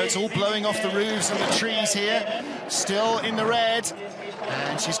dustier snow. It's all blowing off the roofs and the trees here. Still in the red.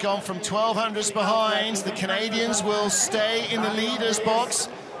 And she's gone from 1200s behind. The Canadians will stay in the leaders box.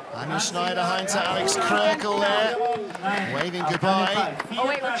 Anja Schneider, Heinz, Alex Krökel there, waving goodbye. Oh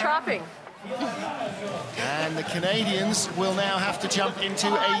wait, we're chopping. And the Canadians will now have to jump into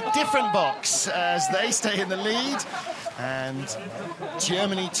a different box as they stay in the lead. And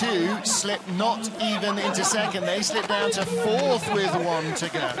Germany, too, slip not even into second. They slip down to fourth with 1 to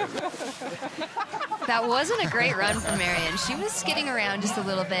go. That wasn't a great run for Marion. She was skidding around just a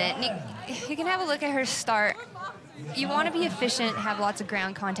little bit. And you can have a look at her start. You want to be efficient, have lots of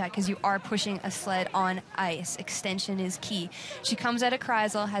ground contact because you are pushing a sled on ice. Extension is key. She comes out of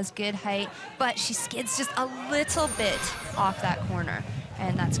Kreisel, has good height, but she skids just a little bit off that corner.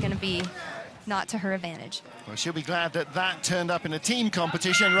 And that's going to be not to her advantage. Well, she'll be glad that that turned up in a team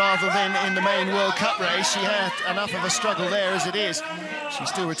competition rather than in the main World Cup race. She had enough of a struggle there as it is. She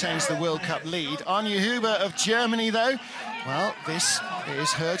still retains the World Cup lead. Anja Huber of Germany, though, well, this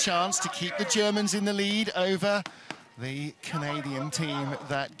is her chance to keep the Germans in the lead over the Canadian team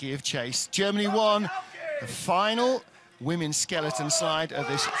that give chase. Germany won the final women's skeleton slide of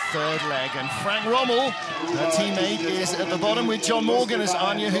this third leg. And Frank Rommel, her teammate, is at the bottom with John Morgan as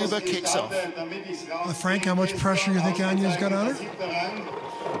Anja Huber kicks off. Frank, how much pressure you think Anja's got on her?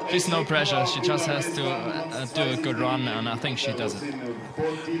 There's no pressure. She just has to do a good run, and I think she does it.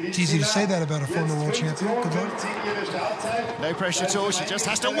 It's easy to say that about a former world champion. Good luck. No pressure at all. She just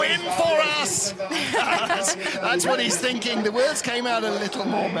has to win for us. That's what he's thinking. The words came out a little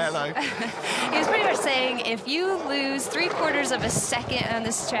more mellow. He was pretty much saying, if you lose 3/4 of a second on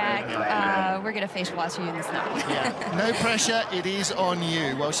this track, we're going to face watch you in the snow. Yeah, no pressure. It is on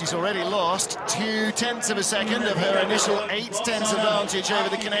you. Well, she's already lost 2/10 of a second of her initial 8/10 advantage over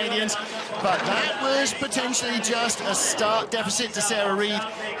the Canadians, but that was potentially just a start deficit to Sarah Reid.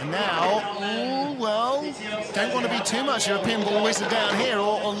 And now, well, don't want to be too much of a pinball wizard down here,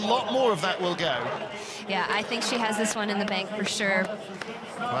 or a lot more of that will go. Yeah, I think she has this one in the bank for sure.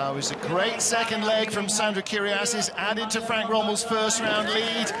 Well, it was a great second leg from Sandra Kyriasis, added to Frank Rommel's first round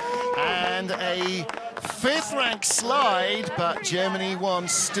lead, and a 5th rank slide, but Germany won,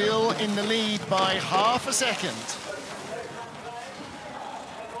 still in the lead by half a second.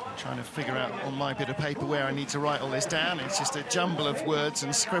 Trying to figure out on my bit of paper where I need to write all this down. It's just a jumble of words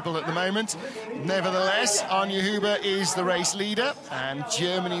and scribble at the moment. Nevertheless, Anja Huber is the race leader, and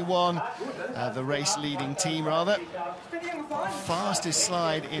Germany won, the race leading team rather. Fastest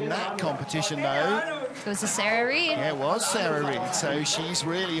slide in that competition, though. Goes to Sarah Reid. Yeah, it was Sarah Reid. So she's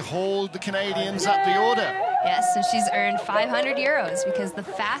really hauled the Canadians up the order. Yes, and she's earned 500 euros because the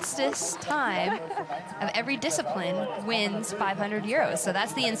fastest time of every discipline wins 500 euros. So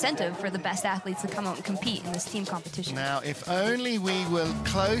that's the incentive for the best athletes to come out and compete in this team competition. Now, if only we were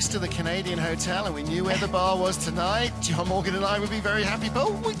close to the Canadian hotel and we knew where the bar was tonight, John Morgan and I would be very happy.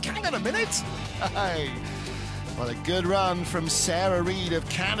 But hang on a minute. Hey. Well, a good run from Sarah Reid of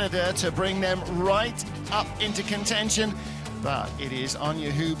Canada to bring them right up into contention. But it is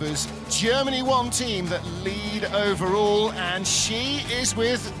Anja Huber's Germany 1 team that lead overall, and she is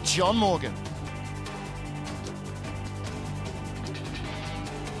with John Morgan.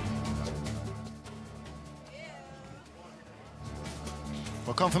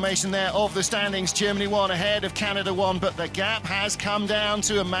 Well, confirmation there of the standings. Germany 1 ahead of Canada 1, but the gap has come down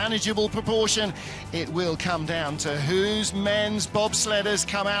to a manageable proportion. It will come down to whose men's bobsledders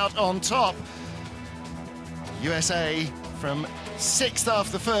come out on top. USA from 6th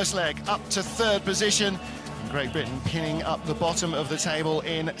after the first leg up to 3rd position. And Great Britain pinning up the bottom of the table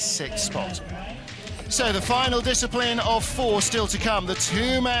in 6th spot. So the final discipline of 4 still to come. The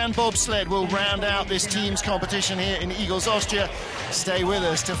 2-man bobsled will round out this team's competition here in Igls, Austria. Stay with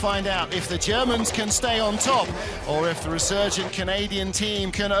us to find out if the Germans can stay on top or if the resurgent Canadian team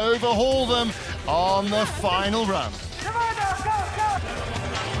can overhaul them on the final run.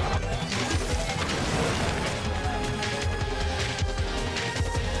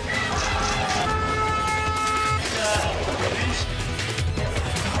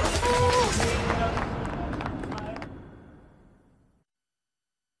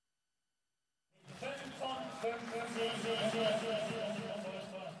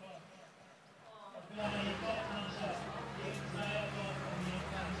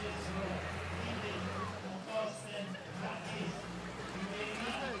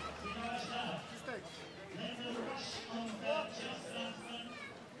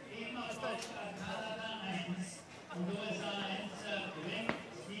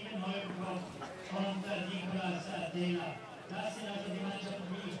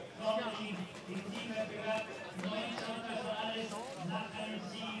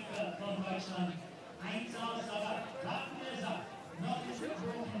 Deutschland 1 aus, aber warten wir es ab. Noch ist der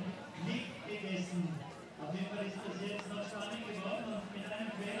Kuchen nicht gegessen. Auf jeden Fall ist das jetzt noch spannend geworden und mit einem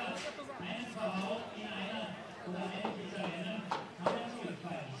Fehler, einem Verhau in einer oder einem dieser Rennen kann man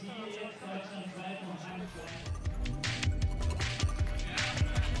zurückfallen. Siehe jetzt Deutschland 2 von Rang 2.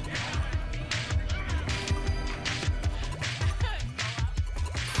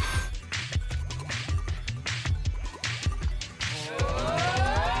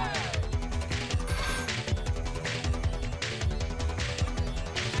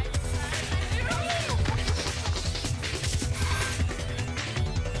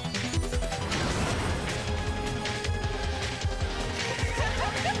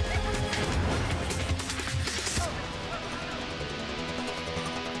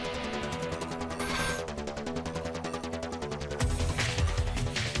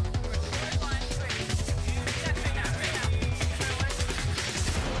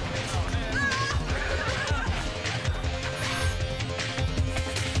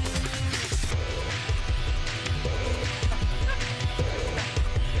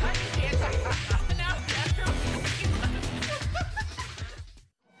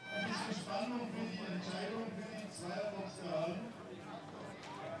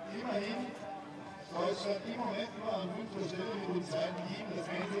 Deutschland im Moment nur an 5. Stelle mit dem zweiten Team, das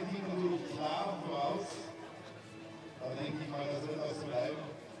einzige Team natürlich klar voraus. Da denke ich mal, das wird auch so bleiben.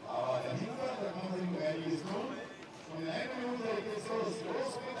 Aber dahinter, da kann man noch einiges tun. Und in einer Minute geht es los.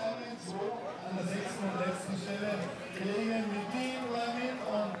 Großbritannien 2 an der 6. und letzten Stelle gelegen mit Dean Lamin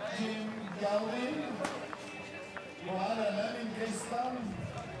und Jim Galvin. Wo war der Lamin gestern?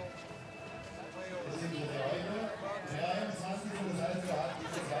 Das sind wir heute. Der 21. Das heißt, er hat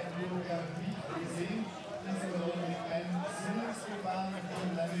diese Zeitbürger nicht gesehen. Ist aber noch mit einem Singles gefahren.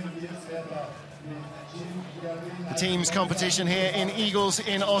 Und Lamin jetzt wird er mit Jim Galvin. The team's competition here in Igls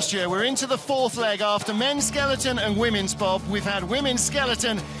in Austria. We're into the fourth leg after men's skeleton and women's bob. We've had women's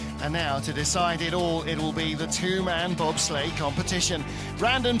skeleton, and now to decide it all, it will be the two-man bobsleigh competition.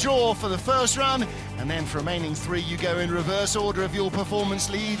 Random draw for the first run, and then for remaining 3 you go in reverse order of your performance,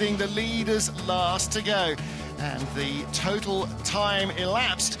 leaving the leaders last to go. And the total time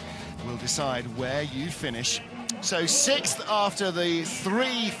elapsed will decide where you finish. So 6th after the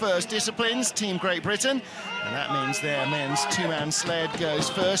 3 first disciplines, Team Great Britain, and that means their men's two-man sled goes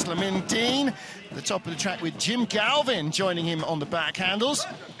first. Lamin Dean at the top of the track with Jim Galvin joining him on the back handles.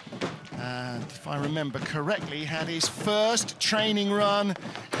 And if I remember correctly, had his first training run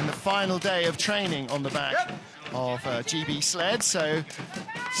in the final day of training on the back of GB sled, so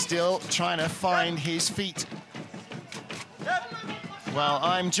still trying to find his feet. Well,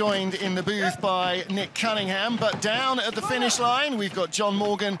 I'm joined in the booth by Nick Cunningham, but down at the finish line, we've got John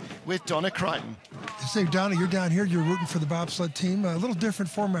Morgan with Donna Crichton. So, Donna, you're down here, you're rooting for the bobsled team. A little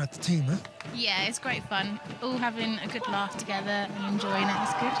different format, the team, huh? Yeah, it's great fun. All having a good laugh together and enjoying it.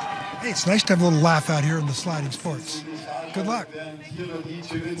 It's good. Hey, it's nice to have a little laugh out here in the sliding sports. Good luck. Well,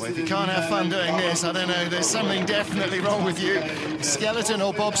 if you can't have fun doing this, I don't know, there's something definitely wrong with you. Skeleton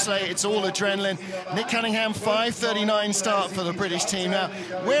or bobsleigh, it's all adrenaline. Nick Cunningham, 5:39 start for the British team. Now,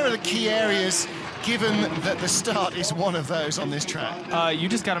 where are the key areas, given that the start is one of those on this track? You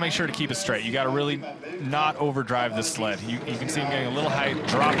just got to make sure to keep it straight. You got to really not overdrive the sled. You can see him getting a little height,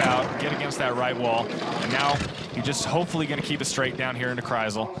 drop out, get against that right wall, and now you're just hopefully going to keep it straight down here into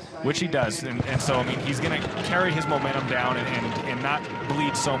Kreisel, which he does. And so, I mean, he's going to carry his momentum down and not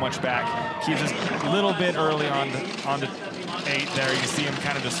bleed so much back. Keeps us a little bit early on to 8 there. You see him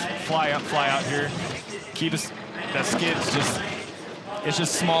kind of just fly up, fly out here. Keep us, that skid's just, it's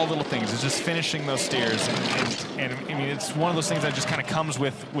just small little things. It's just finishing those steers. And I mean, it's one of those things that just kind of comes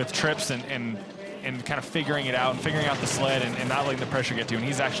with trips and kind of figuring it out and figuring out the sled and not letting the pressure get to you. And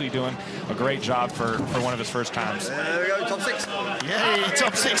he's actually doing a great job for one of his first times. There we go, top 6. Yay,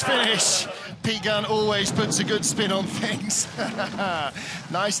 top 6 finish. Pete Gunn always puts a good spin on things.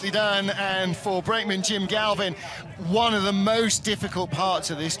 Nicely done. And for brakeman Jim Galvin, one of the most difficult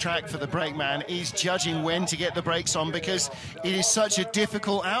parts of this track for the brakeman is judging when to get the brakes on, because it is such a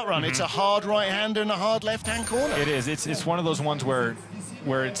difficult outrun. It's a hard right-hander and a hard left-hand corner. It is. It's one of those ones where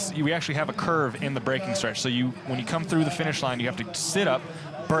we actually have a curve in the braking stretch. So when you come through the finish line, you have to sit up,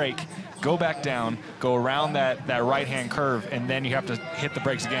 brake, go back down, go around that right-hand curve, and then you have to hit the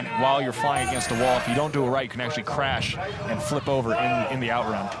brakes again while you're flying against a wall. If you don't do it right, you can actually crash and flip over in the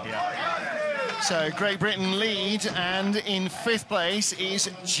outrun. Yeah. So Great Britain lead, and in 5th place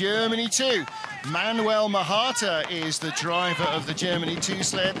is Germany 2. Manuel Mahata is the driver of the Germany 2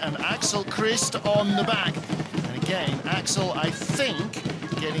 sled, and Axel Christ on the back. And again, Axel, I think,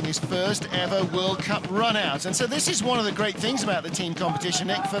 getting his first ever World Cup run out. And so this is one of the great things about the team competition,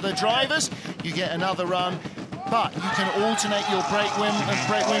 Nick. For the drivers, you get another run, but you can alternate your brake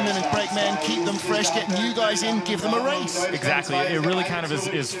women and brake men, keep them fresh, get new guys in, give them a race. Exactly. It really kind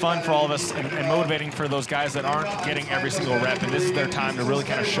of is fun for all of us and motivating for those guys that aren't getting every single rep, and this is their time to really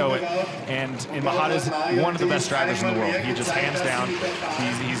kind of show it. And Mahada's one of the best drivers in the world. He just hands down,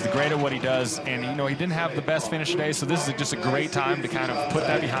 he's great at what he does, and you know, he didn't have the best finish today, so this is just a great time to kind of put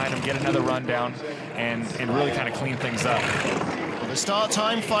that behind him, get another run down, and really kind of clean things up. The start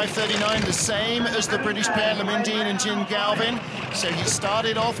time, 5:39, the same as the British pair, Lamindine and Jim Galvin. So he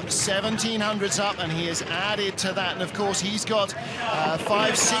started off 1700s up, and he has added to that. And of course, he's got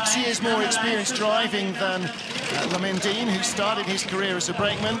 5-6 years more experience driving than Lamindine, who started his career as a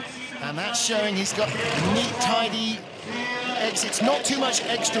brakeman. And that's showing he's got neat, tidy exits, not too much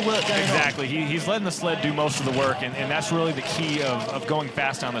extra work going on. Exactly. He's letting the sled do most of the work, and that's really the key of going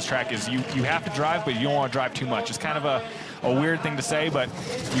fast down this track is you have to drive, but you don't want to drive too much. It's kind of a weird thing to say, but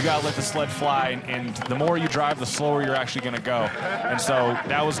you got to let the sled fly, and the more you drive, the slower you're actually going to go. And so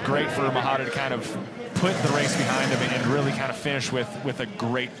that was great for Mahada to kind of put the race behind him and really kind of finish with a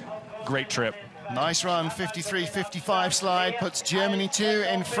great trip. Nice run, 53-55 slide, puts Germany 2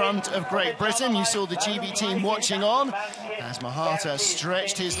 in front of Great Britain. You saw the GB team watching on as Mahada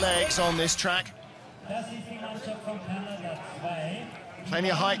stretched his legs on this track.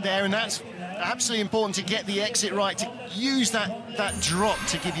 Plenty of height there, and that's absolutely important to get the exit right, to use that drop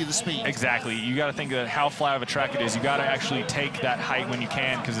to give you the speed. Exactly. You got to think that how flat of a track it is. You got to actually take that height when you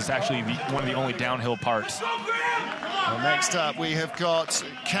can, because it's actually one of the only downhill parts. Well, next up, we have got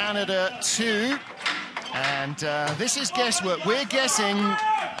Canada 2, and this is guesswork. We're guessing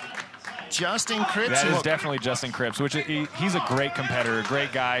Justin Cripps. That is definitely Justin Cripps, which he's a great competitor,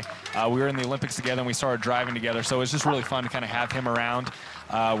 great guy. We were in the Olympics together and we started driving together, so it's just really fun to kind of have him around.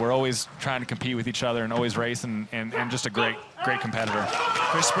 We're always trying to compete with each other and always race, and just a great competitor.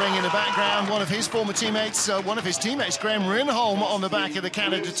 Chris Spring in the background, one of his former teammates, Graham Rinholm on the back of the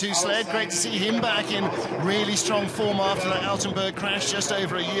Canada 2 sled. Great to see him back in really strong form after that Altenburg crash just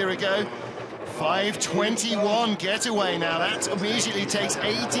over a year ago. 5:21 getaway now. That immediately takes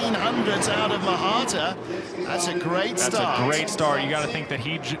 1800s out of Mahata. That's a great start. That's a great start. You got to think that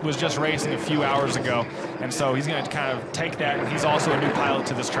he was just racing a few hours ago, and so he's going to kind of take that. And he's also a new pilot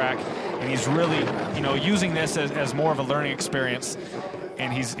to this track, and he's really, you know, using this as more of a learning experience.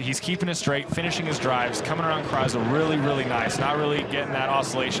 And he's keeping it straight, finishing his drives, coming around Kreisel really nice. Not really getting that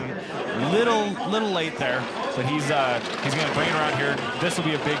oscillation. Little late there, but he's going to bring it around here. This will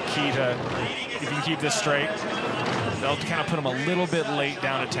be a big key to, if you can keep this straight, they'll kind of put him a little bit late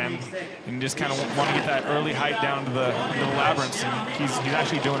down to 10, and just kind of want to get that early height down to the labyrinths. And he's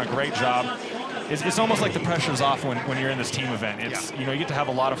actually doing a great job. It's almost like the pressure's off when you're in this team event. It's you know, you get to have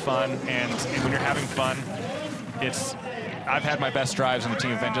a lot of fun, and when you're having fun, I've had my best drives in the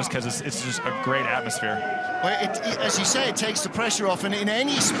team event just because it's just a great atmosphere. Well, as you say, it takes the pressure off, and in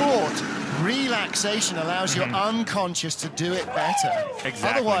any sport, relaxation allows your unconscious to do it better. Exactly.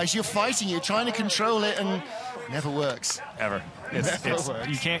 Otherwise, you're fighting, you're trying to control it, and it never works. Ever.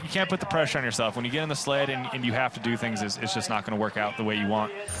 You can't put the pressure on yourself. When you get in the sled and you have to do things, it's just not going to work out the way you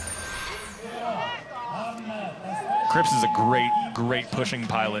want. Cripps is a great pushing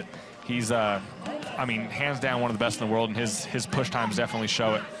pilot. He's I mean, hands down one of the best in the world, and his push times definitely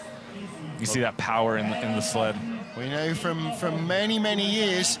show it. You see that power in the sled. We know from many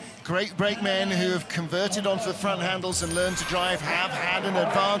years, great brakemen who have converted onto the front handles and learned to drive have had an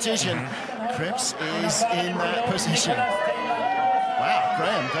advantage, and Cripps is in that position. Wow,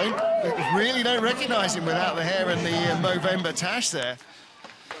 Graham, really don't recognize him without the hair and the Movember tash there.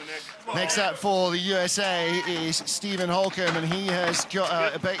 Next up for the USA is Stephen Holcomb, and he has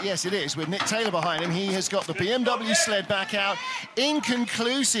got, yes it is, with Nick Taylor behind him, he has got the BMW sled back out.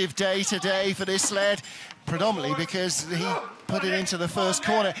 Inconclusive day today for this sled, predominantly because he put it into the first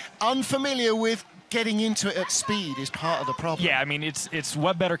corner. Unfamiliar with getting into it at speed is part of the problem. Yeah, I mean, it's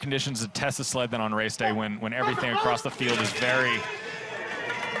what better conditions to test the sled than on race day when everything across the field is very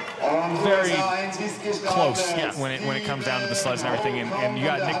close, yeah, when it comes down to the sleds and everything. And you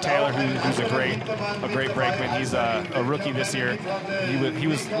got Nick Taylor, who's a great brakeman. He's a rookie this year. He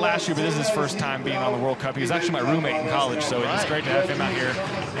was last year, but this is his first time being on the World Cup. He was actually my roommate in college, so it's great to have him out here.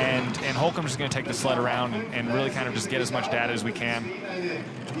 And Holcomb's just going to take the sled around and really kind of just get as much data as we can.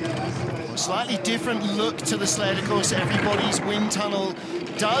 Slightly different look to the sled. Of course, everybody's wind tunnel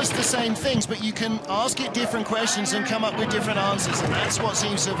does the same things, but you can ask it different questions and come up with different answers, and that's what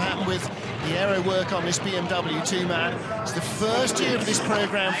seems to have happened with the aero work on this BMW 2-man. It's the first year of this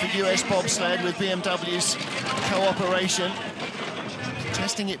program for US bobsled with BMW's cooperation.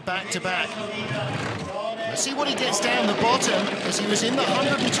 blasting it back-to-back. Let's see what he gets down the bottom, as he was in the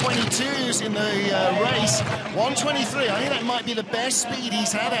 122s in the race. 123, I think that might be the best speed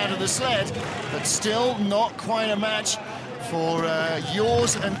he's had out of the sled, but still not quite a match for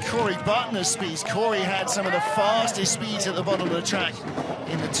yours and Corey Butner's speeds. Corey had some of the fastest speeds at the bottom of the track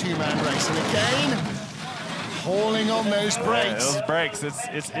in the two-man race. And again, hauling on those brakes. Yeah, those brakes, it's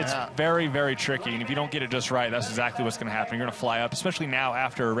very, very tricky. And if you don't get it just right, that's exactly what's going to happen. You're going to fly up, especially now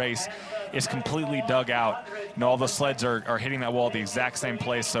after a race. It's completely dug out. You know, all the sleds are hitting that wall at the exact same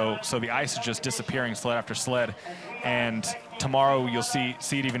place, so the ice is just disappearing sled after sled. And tomorrow you'll see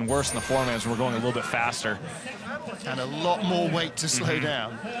it even worse in the four-mans. We're going a little bit faster. And a lot more weight to slow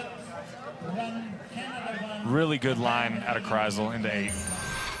down. Really good line out of Kreisel into 8.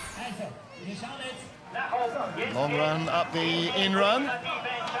 Long run up the in-run.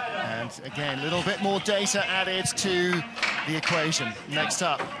 And again, a little bit more data added to the equation. Next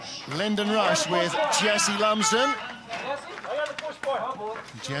up, Lyndon Rush with Jesse Lumsden.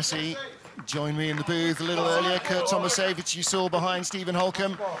 Jesse joined me in the booth a little earlier. Kurt Tomasevich, you saw behind Stephen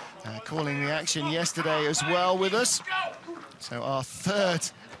Holcomb, calling the action yesterday as well with us. So our third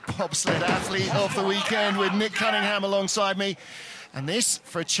bobsled athlete of the weekend with Nick Cunningham alongside me. And this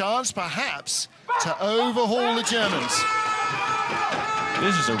for a chance, perhaps, to overhaul the Germans.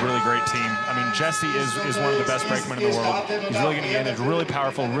 This is a really great team. I mean, Jesse is one of the best brakemen in the world. He's really going to get in. It's really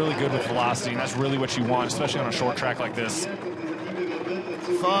powerful, really good with velocity, and that's really what you want, especially on a short track like this.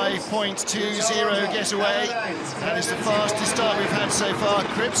 5.20 getaway. That is the fastest start we've had so far.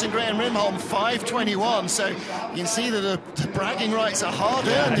 Cripps and Graham Rimholm, 5.21. So you can see that the bragging rights are hard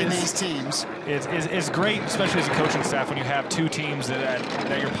earned in these teams. It's great, especially as a coaching staff, when you have two teams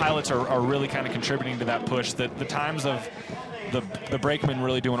that your pilots are really kind of contributing to that push. The times of the brakeman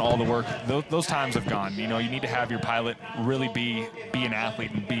really doing all the work, those times have gone. You know, you need to have your pilot really be an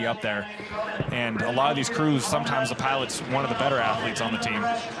athlete and be up there. And a lot of these crews, sometimes the pilot's one of the better athletes on the team.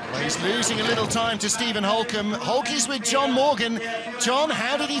 Well, he's losing a little time to Stephen Holcomb. Holkey's with John Morgan. John,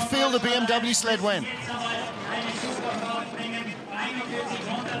 how did he feel the BMW sled went?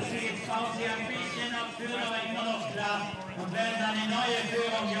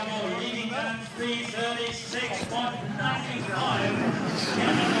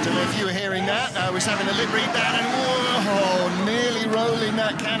 Don't know if you were hearing that. I was having a lip read that, and whoa, nearly rolling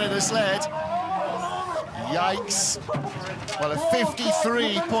that Canada sled. Yikes. Well, a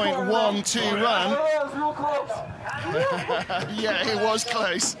 53.12 run. Yeah, it was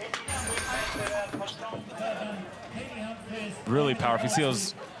close. Really powerful. You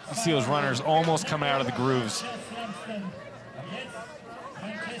see those runners almost coming out of the grooves.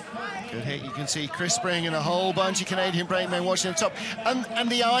 Good hit. You can see Chris Spring and a whole bunch of Canadian brakemen watching the top. And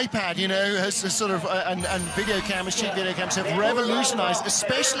the iPad, you know, has sort of, and video cameras, cheap video cameras have revolutionized,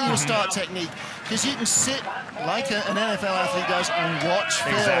 especially your start technique, because you can sit like an NFL athlete does and watch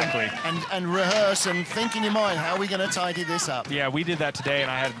film and rehearse and think in your mind, how are we going to tidy this up? Yeah, we did that today,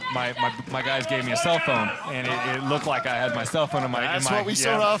 and I had my guys gave me a cell phone, and it looked like I had my cell phone in my. That's what we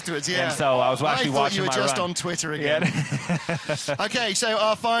saw afterwards. Yeah. And so I was actually watching my run. I thought you were just on Twitter again. Yeah. Okay, so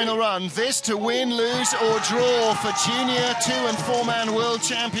our final run. This to win, lose or draw for junior 2- and 4-man world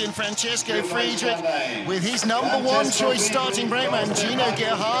champion Francesco Friedrich with his #1 choice starting brakeman Gino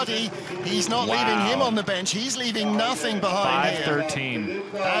Gerhardi. He's not leaving him on the bench. He's leaving nothing behind here. 5:13.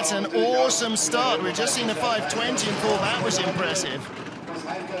 That's an awesome start. We've just seen a 5:20 and thought that was impressive.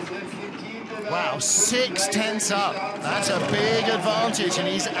 Wow, 6/10 up. That's a big advantage, and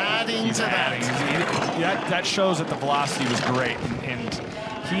he's adding to that. That shows that the velocity was great, and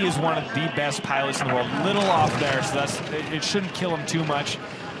he is one of the best pilots in the world. Little off there, so it shouldn't kill him too much.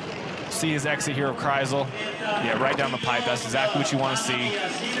 See his exit here of Kreisel. Yeah, right down the pipe. That's exactly what you want to see.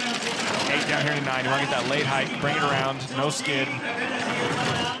 8 down here to 9. You want to get that late height, bring it around, no skid. And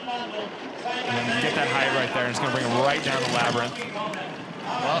then get that height right there, and it's going to bring him right down the labyrinth.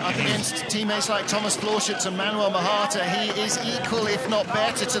 Well, up against teammates like Thomas Florschutz and Manuel Mahata, he is equal, if not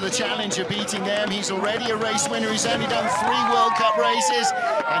better, to the challenge of beating them. He's already a race winner. He's only done 3 World Cup races,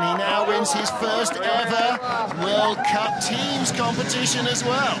 and he now wins his first ever World Cup teams competition as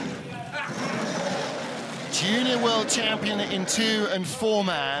well. Junior world champion in 2- and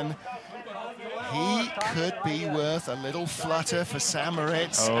 4-man. He could be worth a little flutter for Sam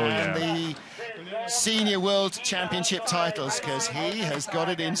Moritz and the senior world championship titles, because he has got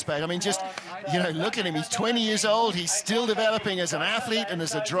it in spades. I mean, just, you know, look at him. He's 20 years old. He's still developing as an athlete and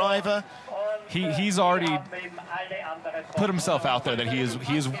as a driver. he's already put himself out there that he is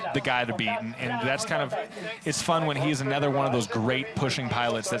the guy to beat, and that's kind of, it's fun when he is another one of those great pushing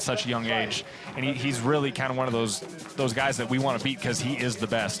pilots at such a young age, and he's really kind of one of those guys that we want to beat because he is the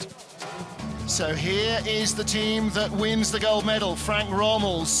best. So here is the team that wins the gold medal. Frank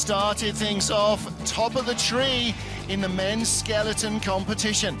Rommel started things off top of the tree in the men's skeleton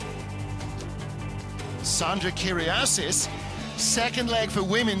competition. Sandra Kyriasis, second leg for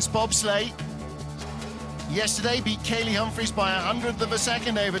women's bobsleigh. Yesterday beat Kaylee Humphries by 100th of a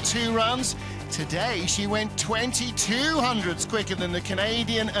second over 2 runs. Today she went 22 hundredths quicker than the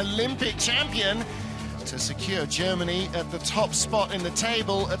Canadian Olympic champion to secure Germany at the top spot in the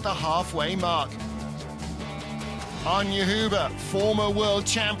table at the halfway mark. Anja Huber, former world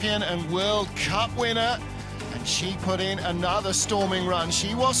champion and World Cup winner, and she put in another storming run.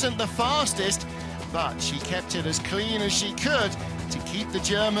 She wasn't the fastest, but she kept it as clean as she could to keep the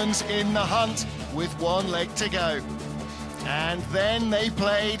Germans in the hunt with 1 leg to go. And then they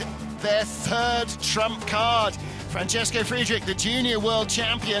played their third trump card. Francesco Friedrich, the junior world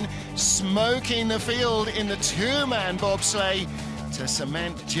champion, smoking the field in the 2-man bobsleigh to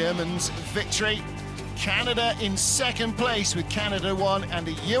cement Germany's victory. Canada in second place with Canada 1 and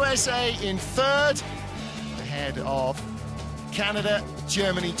the USA in third, ahead of Canada,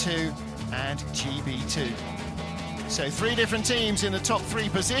 Germany 2 and GB 2. So 3 different teams in the top 3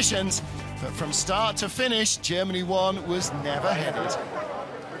 positions, but from start to finish, Germany 1 was never headed.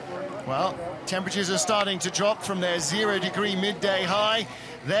 Well, temperatures are starting to drop from their 0-degree midday high.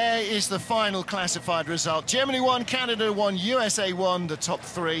 There is the final classified result. Germany 1, Canada 1, USA 1, the top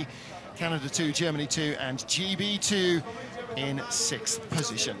 3. Canada 2, Germany 2, and GB 2 in 6th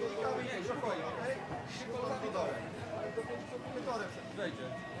position.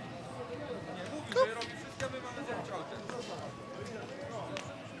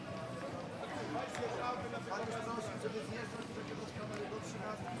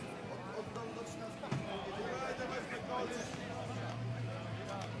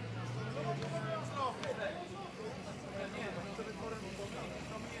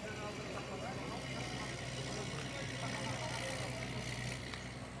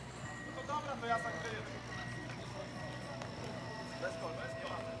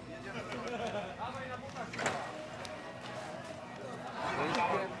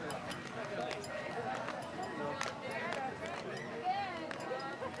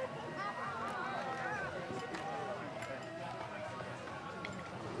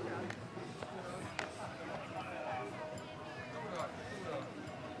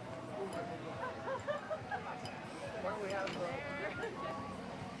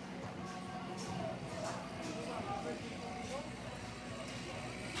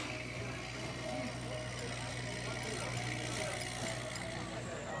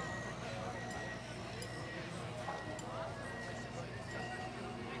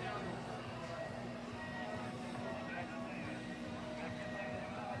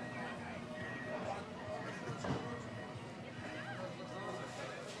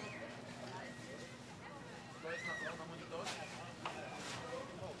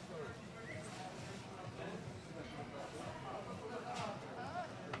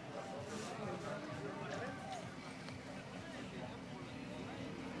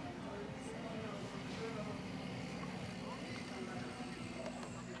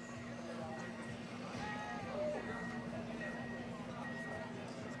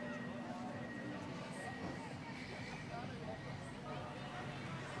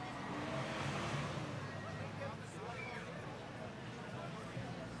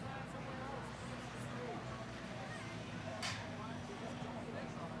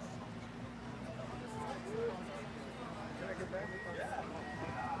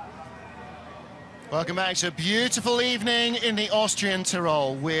 Welcome back to a beautiful evening in the Austrian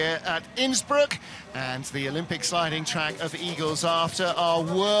Tyrol. We're at Innsbruck and the Olympic sliding track of Igls after our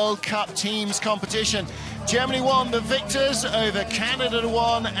World Cup teams competition. Germany won, the victors over Canada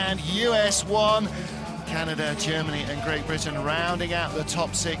 1 and US 1. Canada, Germany and Great Britain rounding out the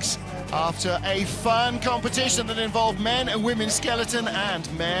top 6 after a fun competition that involved men and women's skeleton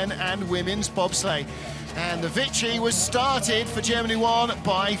and men and women's bobsleigh. And the victory was started for Germany 1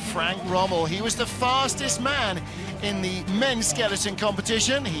 by Frank Rommel. He was the fastest man in the men's skeleton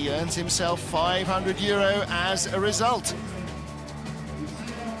competition. He earns himself €500 as a result.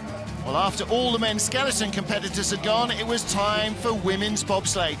 Well, after all the men's skeleton competitors had gone, it was time for women's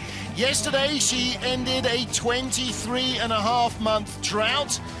bobsleigh. Yesterday, she ended a 23.5-month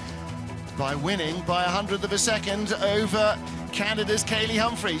drought by winning by 100th of a second over Canada's Kaylee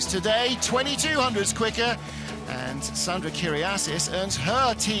Humphries. Today, 22 hundredths quicker And Sandra Kyriasis earns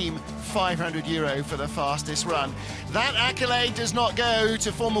her team €500 for the fastest run. That accolade does not go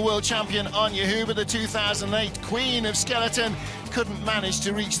to former world champion Anja Huber, the 2008 Queen of Skeleton. Couldn't manage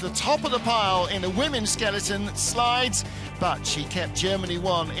to reach the top of the pile in the women's skeleton slides, but she kept Germany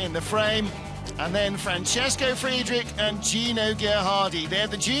 1 in the frame. And then Francesco Friedrich and Gino Gerhardi. They're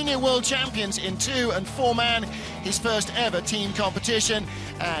the junior world champions in 2- and 4-man, his first ever team competition.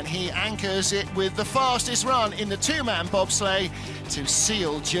 And he anchors it with the fastest run in the 2-man bobsleigh to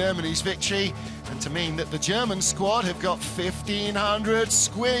seal Germany's victory and to mean that the German squad have got 1,500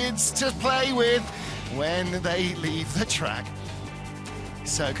 squids to play with when they leave the track.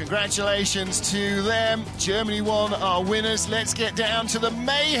 So congratulations to them. Germany 1 are winners. Let's get down to the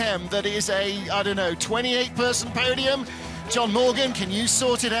mayhem that is a, I don't know, 28-person podium. John Morgan, can you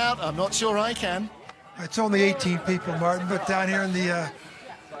sort it out? I'm not sure I can. It's only 18 people, Martin, but down here in the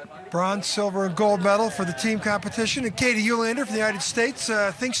bronze, silver, and gold medal for the team competition. And Katie Eulander from the United States,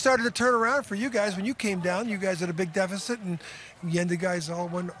 things started to turn around for you guys when you came down. You guys had a big deficit, and in the end, the guys all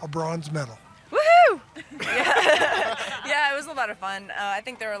won a bronze medal. Woohoo! Yeah, it was a lot of fun. I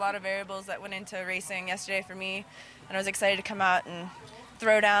think there were a lot of variables that went into racing yesterday for me, and I was excited to come out and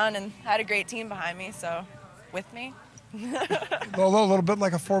throw down, and had a great team behind me, so with me. A little bit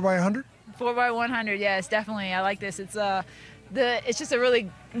like a 4x100? 4x100, yes, definitely. I like this. It's just a really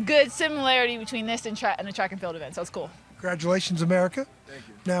good similarity between this and a track and field event, so it's cool. Congratulations, America. Thank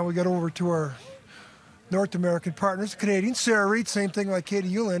you. Now we got over to our North American partners, Canadians. Sarah Reed, same thing like Katie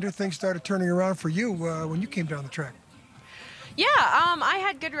Eulander. Things started turning around for you when you came down the track. Yeah, I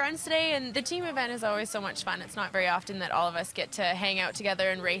had good runs today, and the team event is always so much fun. It's not very often that all of us get to hang out together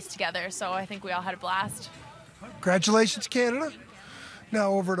and race together, so I think we all had a blast. Congratulations, Canada.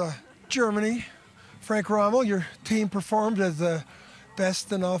 Now over to Germany. Frank Rommel, your team performed as the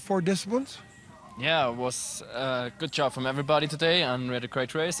best in all 4 disciplines. Yeah, it was a good job from everybody today, and we had a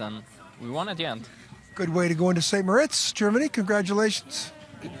great race, and we won at the end. Good way to go into St. Moritz, Germany. Congratulations.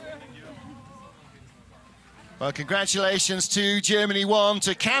 Well, congratulations to Germany 1,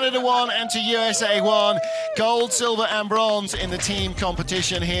 to Canada 1, and to USA 1. Gold, silver, and bronze in the team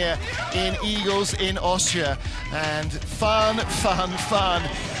competition here in Igls in Austria. And fun, fun, fun.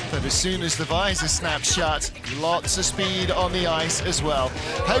 But as soon as the visor snaps shut, lots of speed on the ice as well.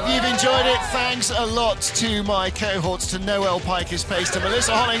 Hope you've enjoyed it. Thanks a lot to my cohorts, to Noel Piker's Pace, to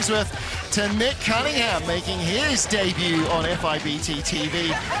Melissa Hollingsworth, to Nick Cunningham making his debut on FIBT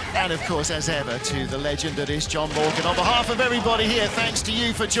TV, and of course, as ever, to the legend that is John Morgan. On behalf of everybody here, thanks to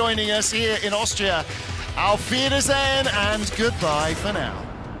you for joining us here in Austria. Auf Wiedersehen and goodbye for now.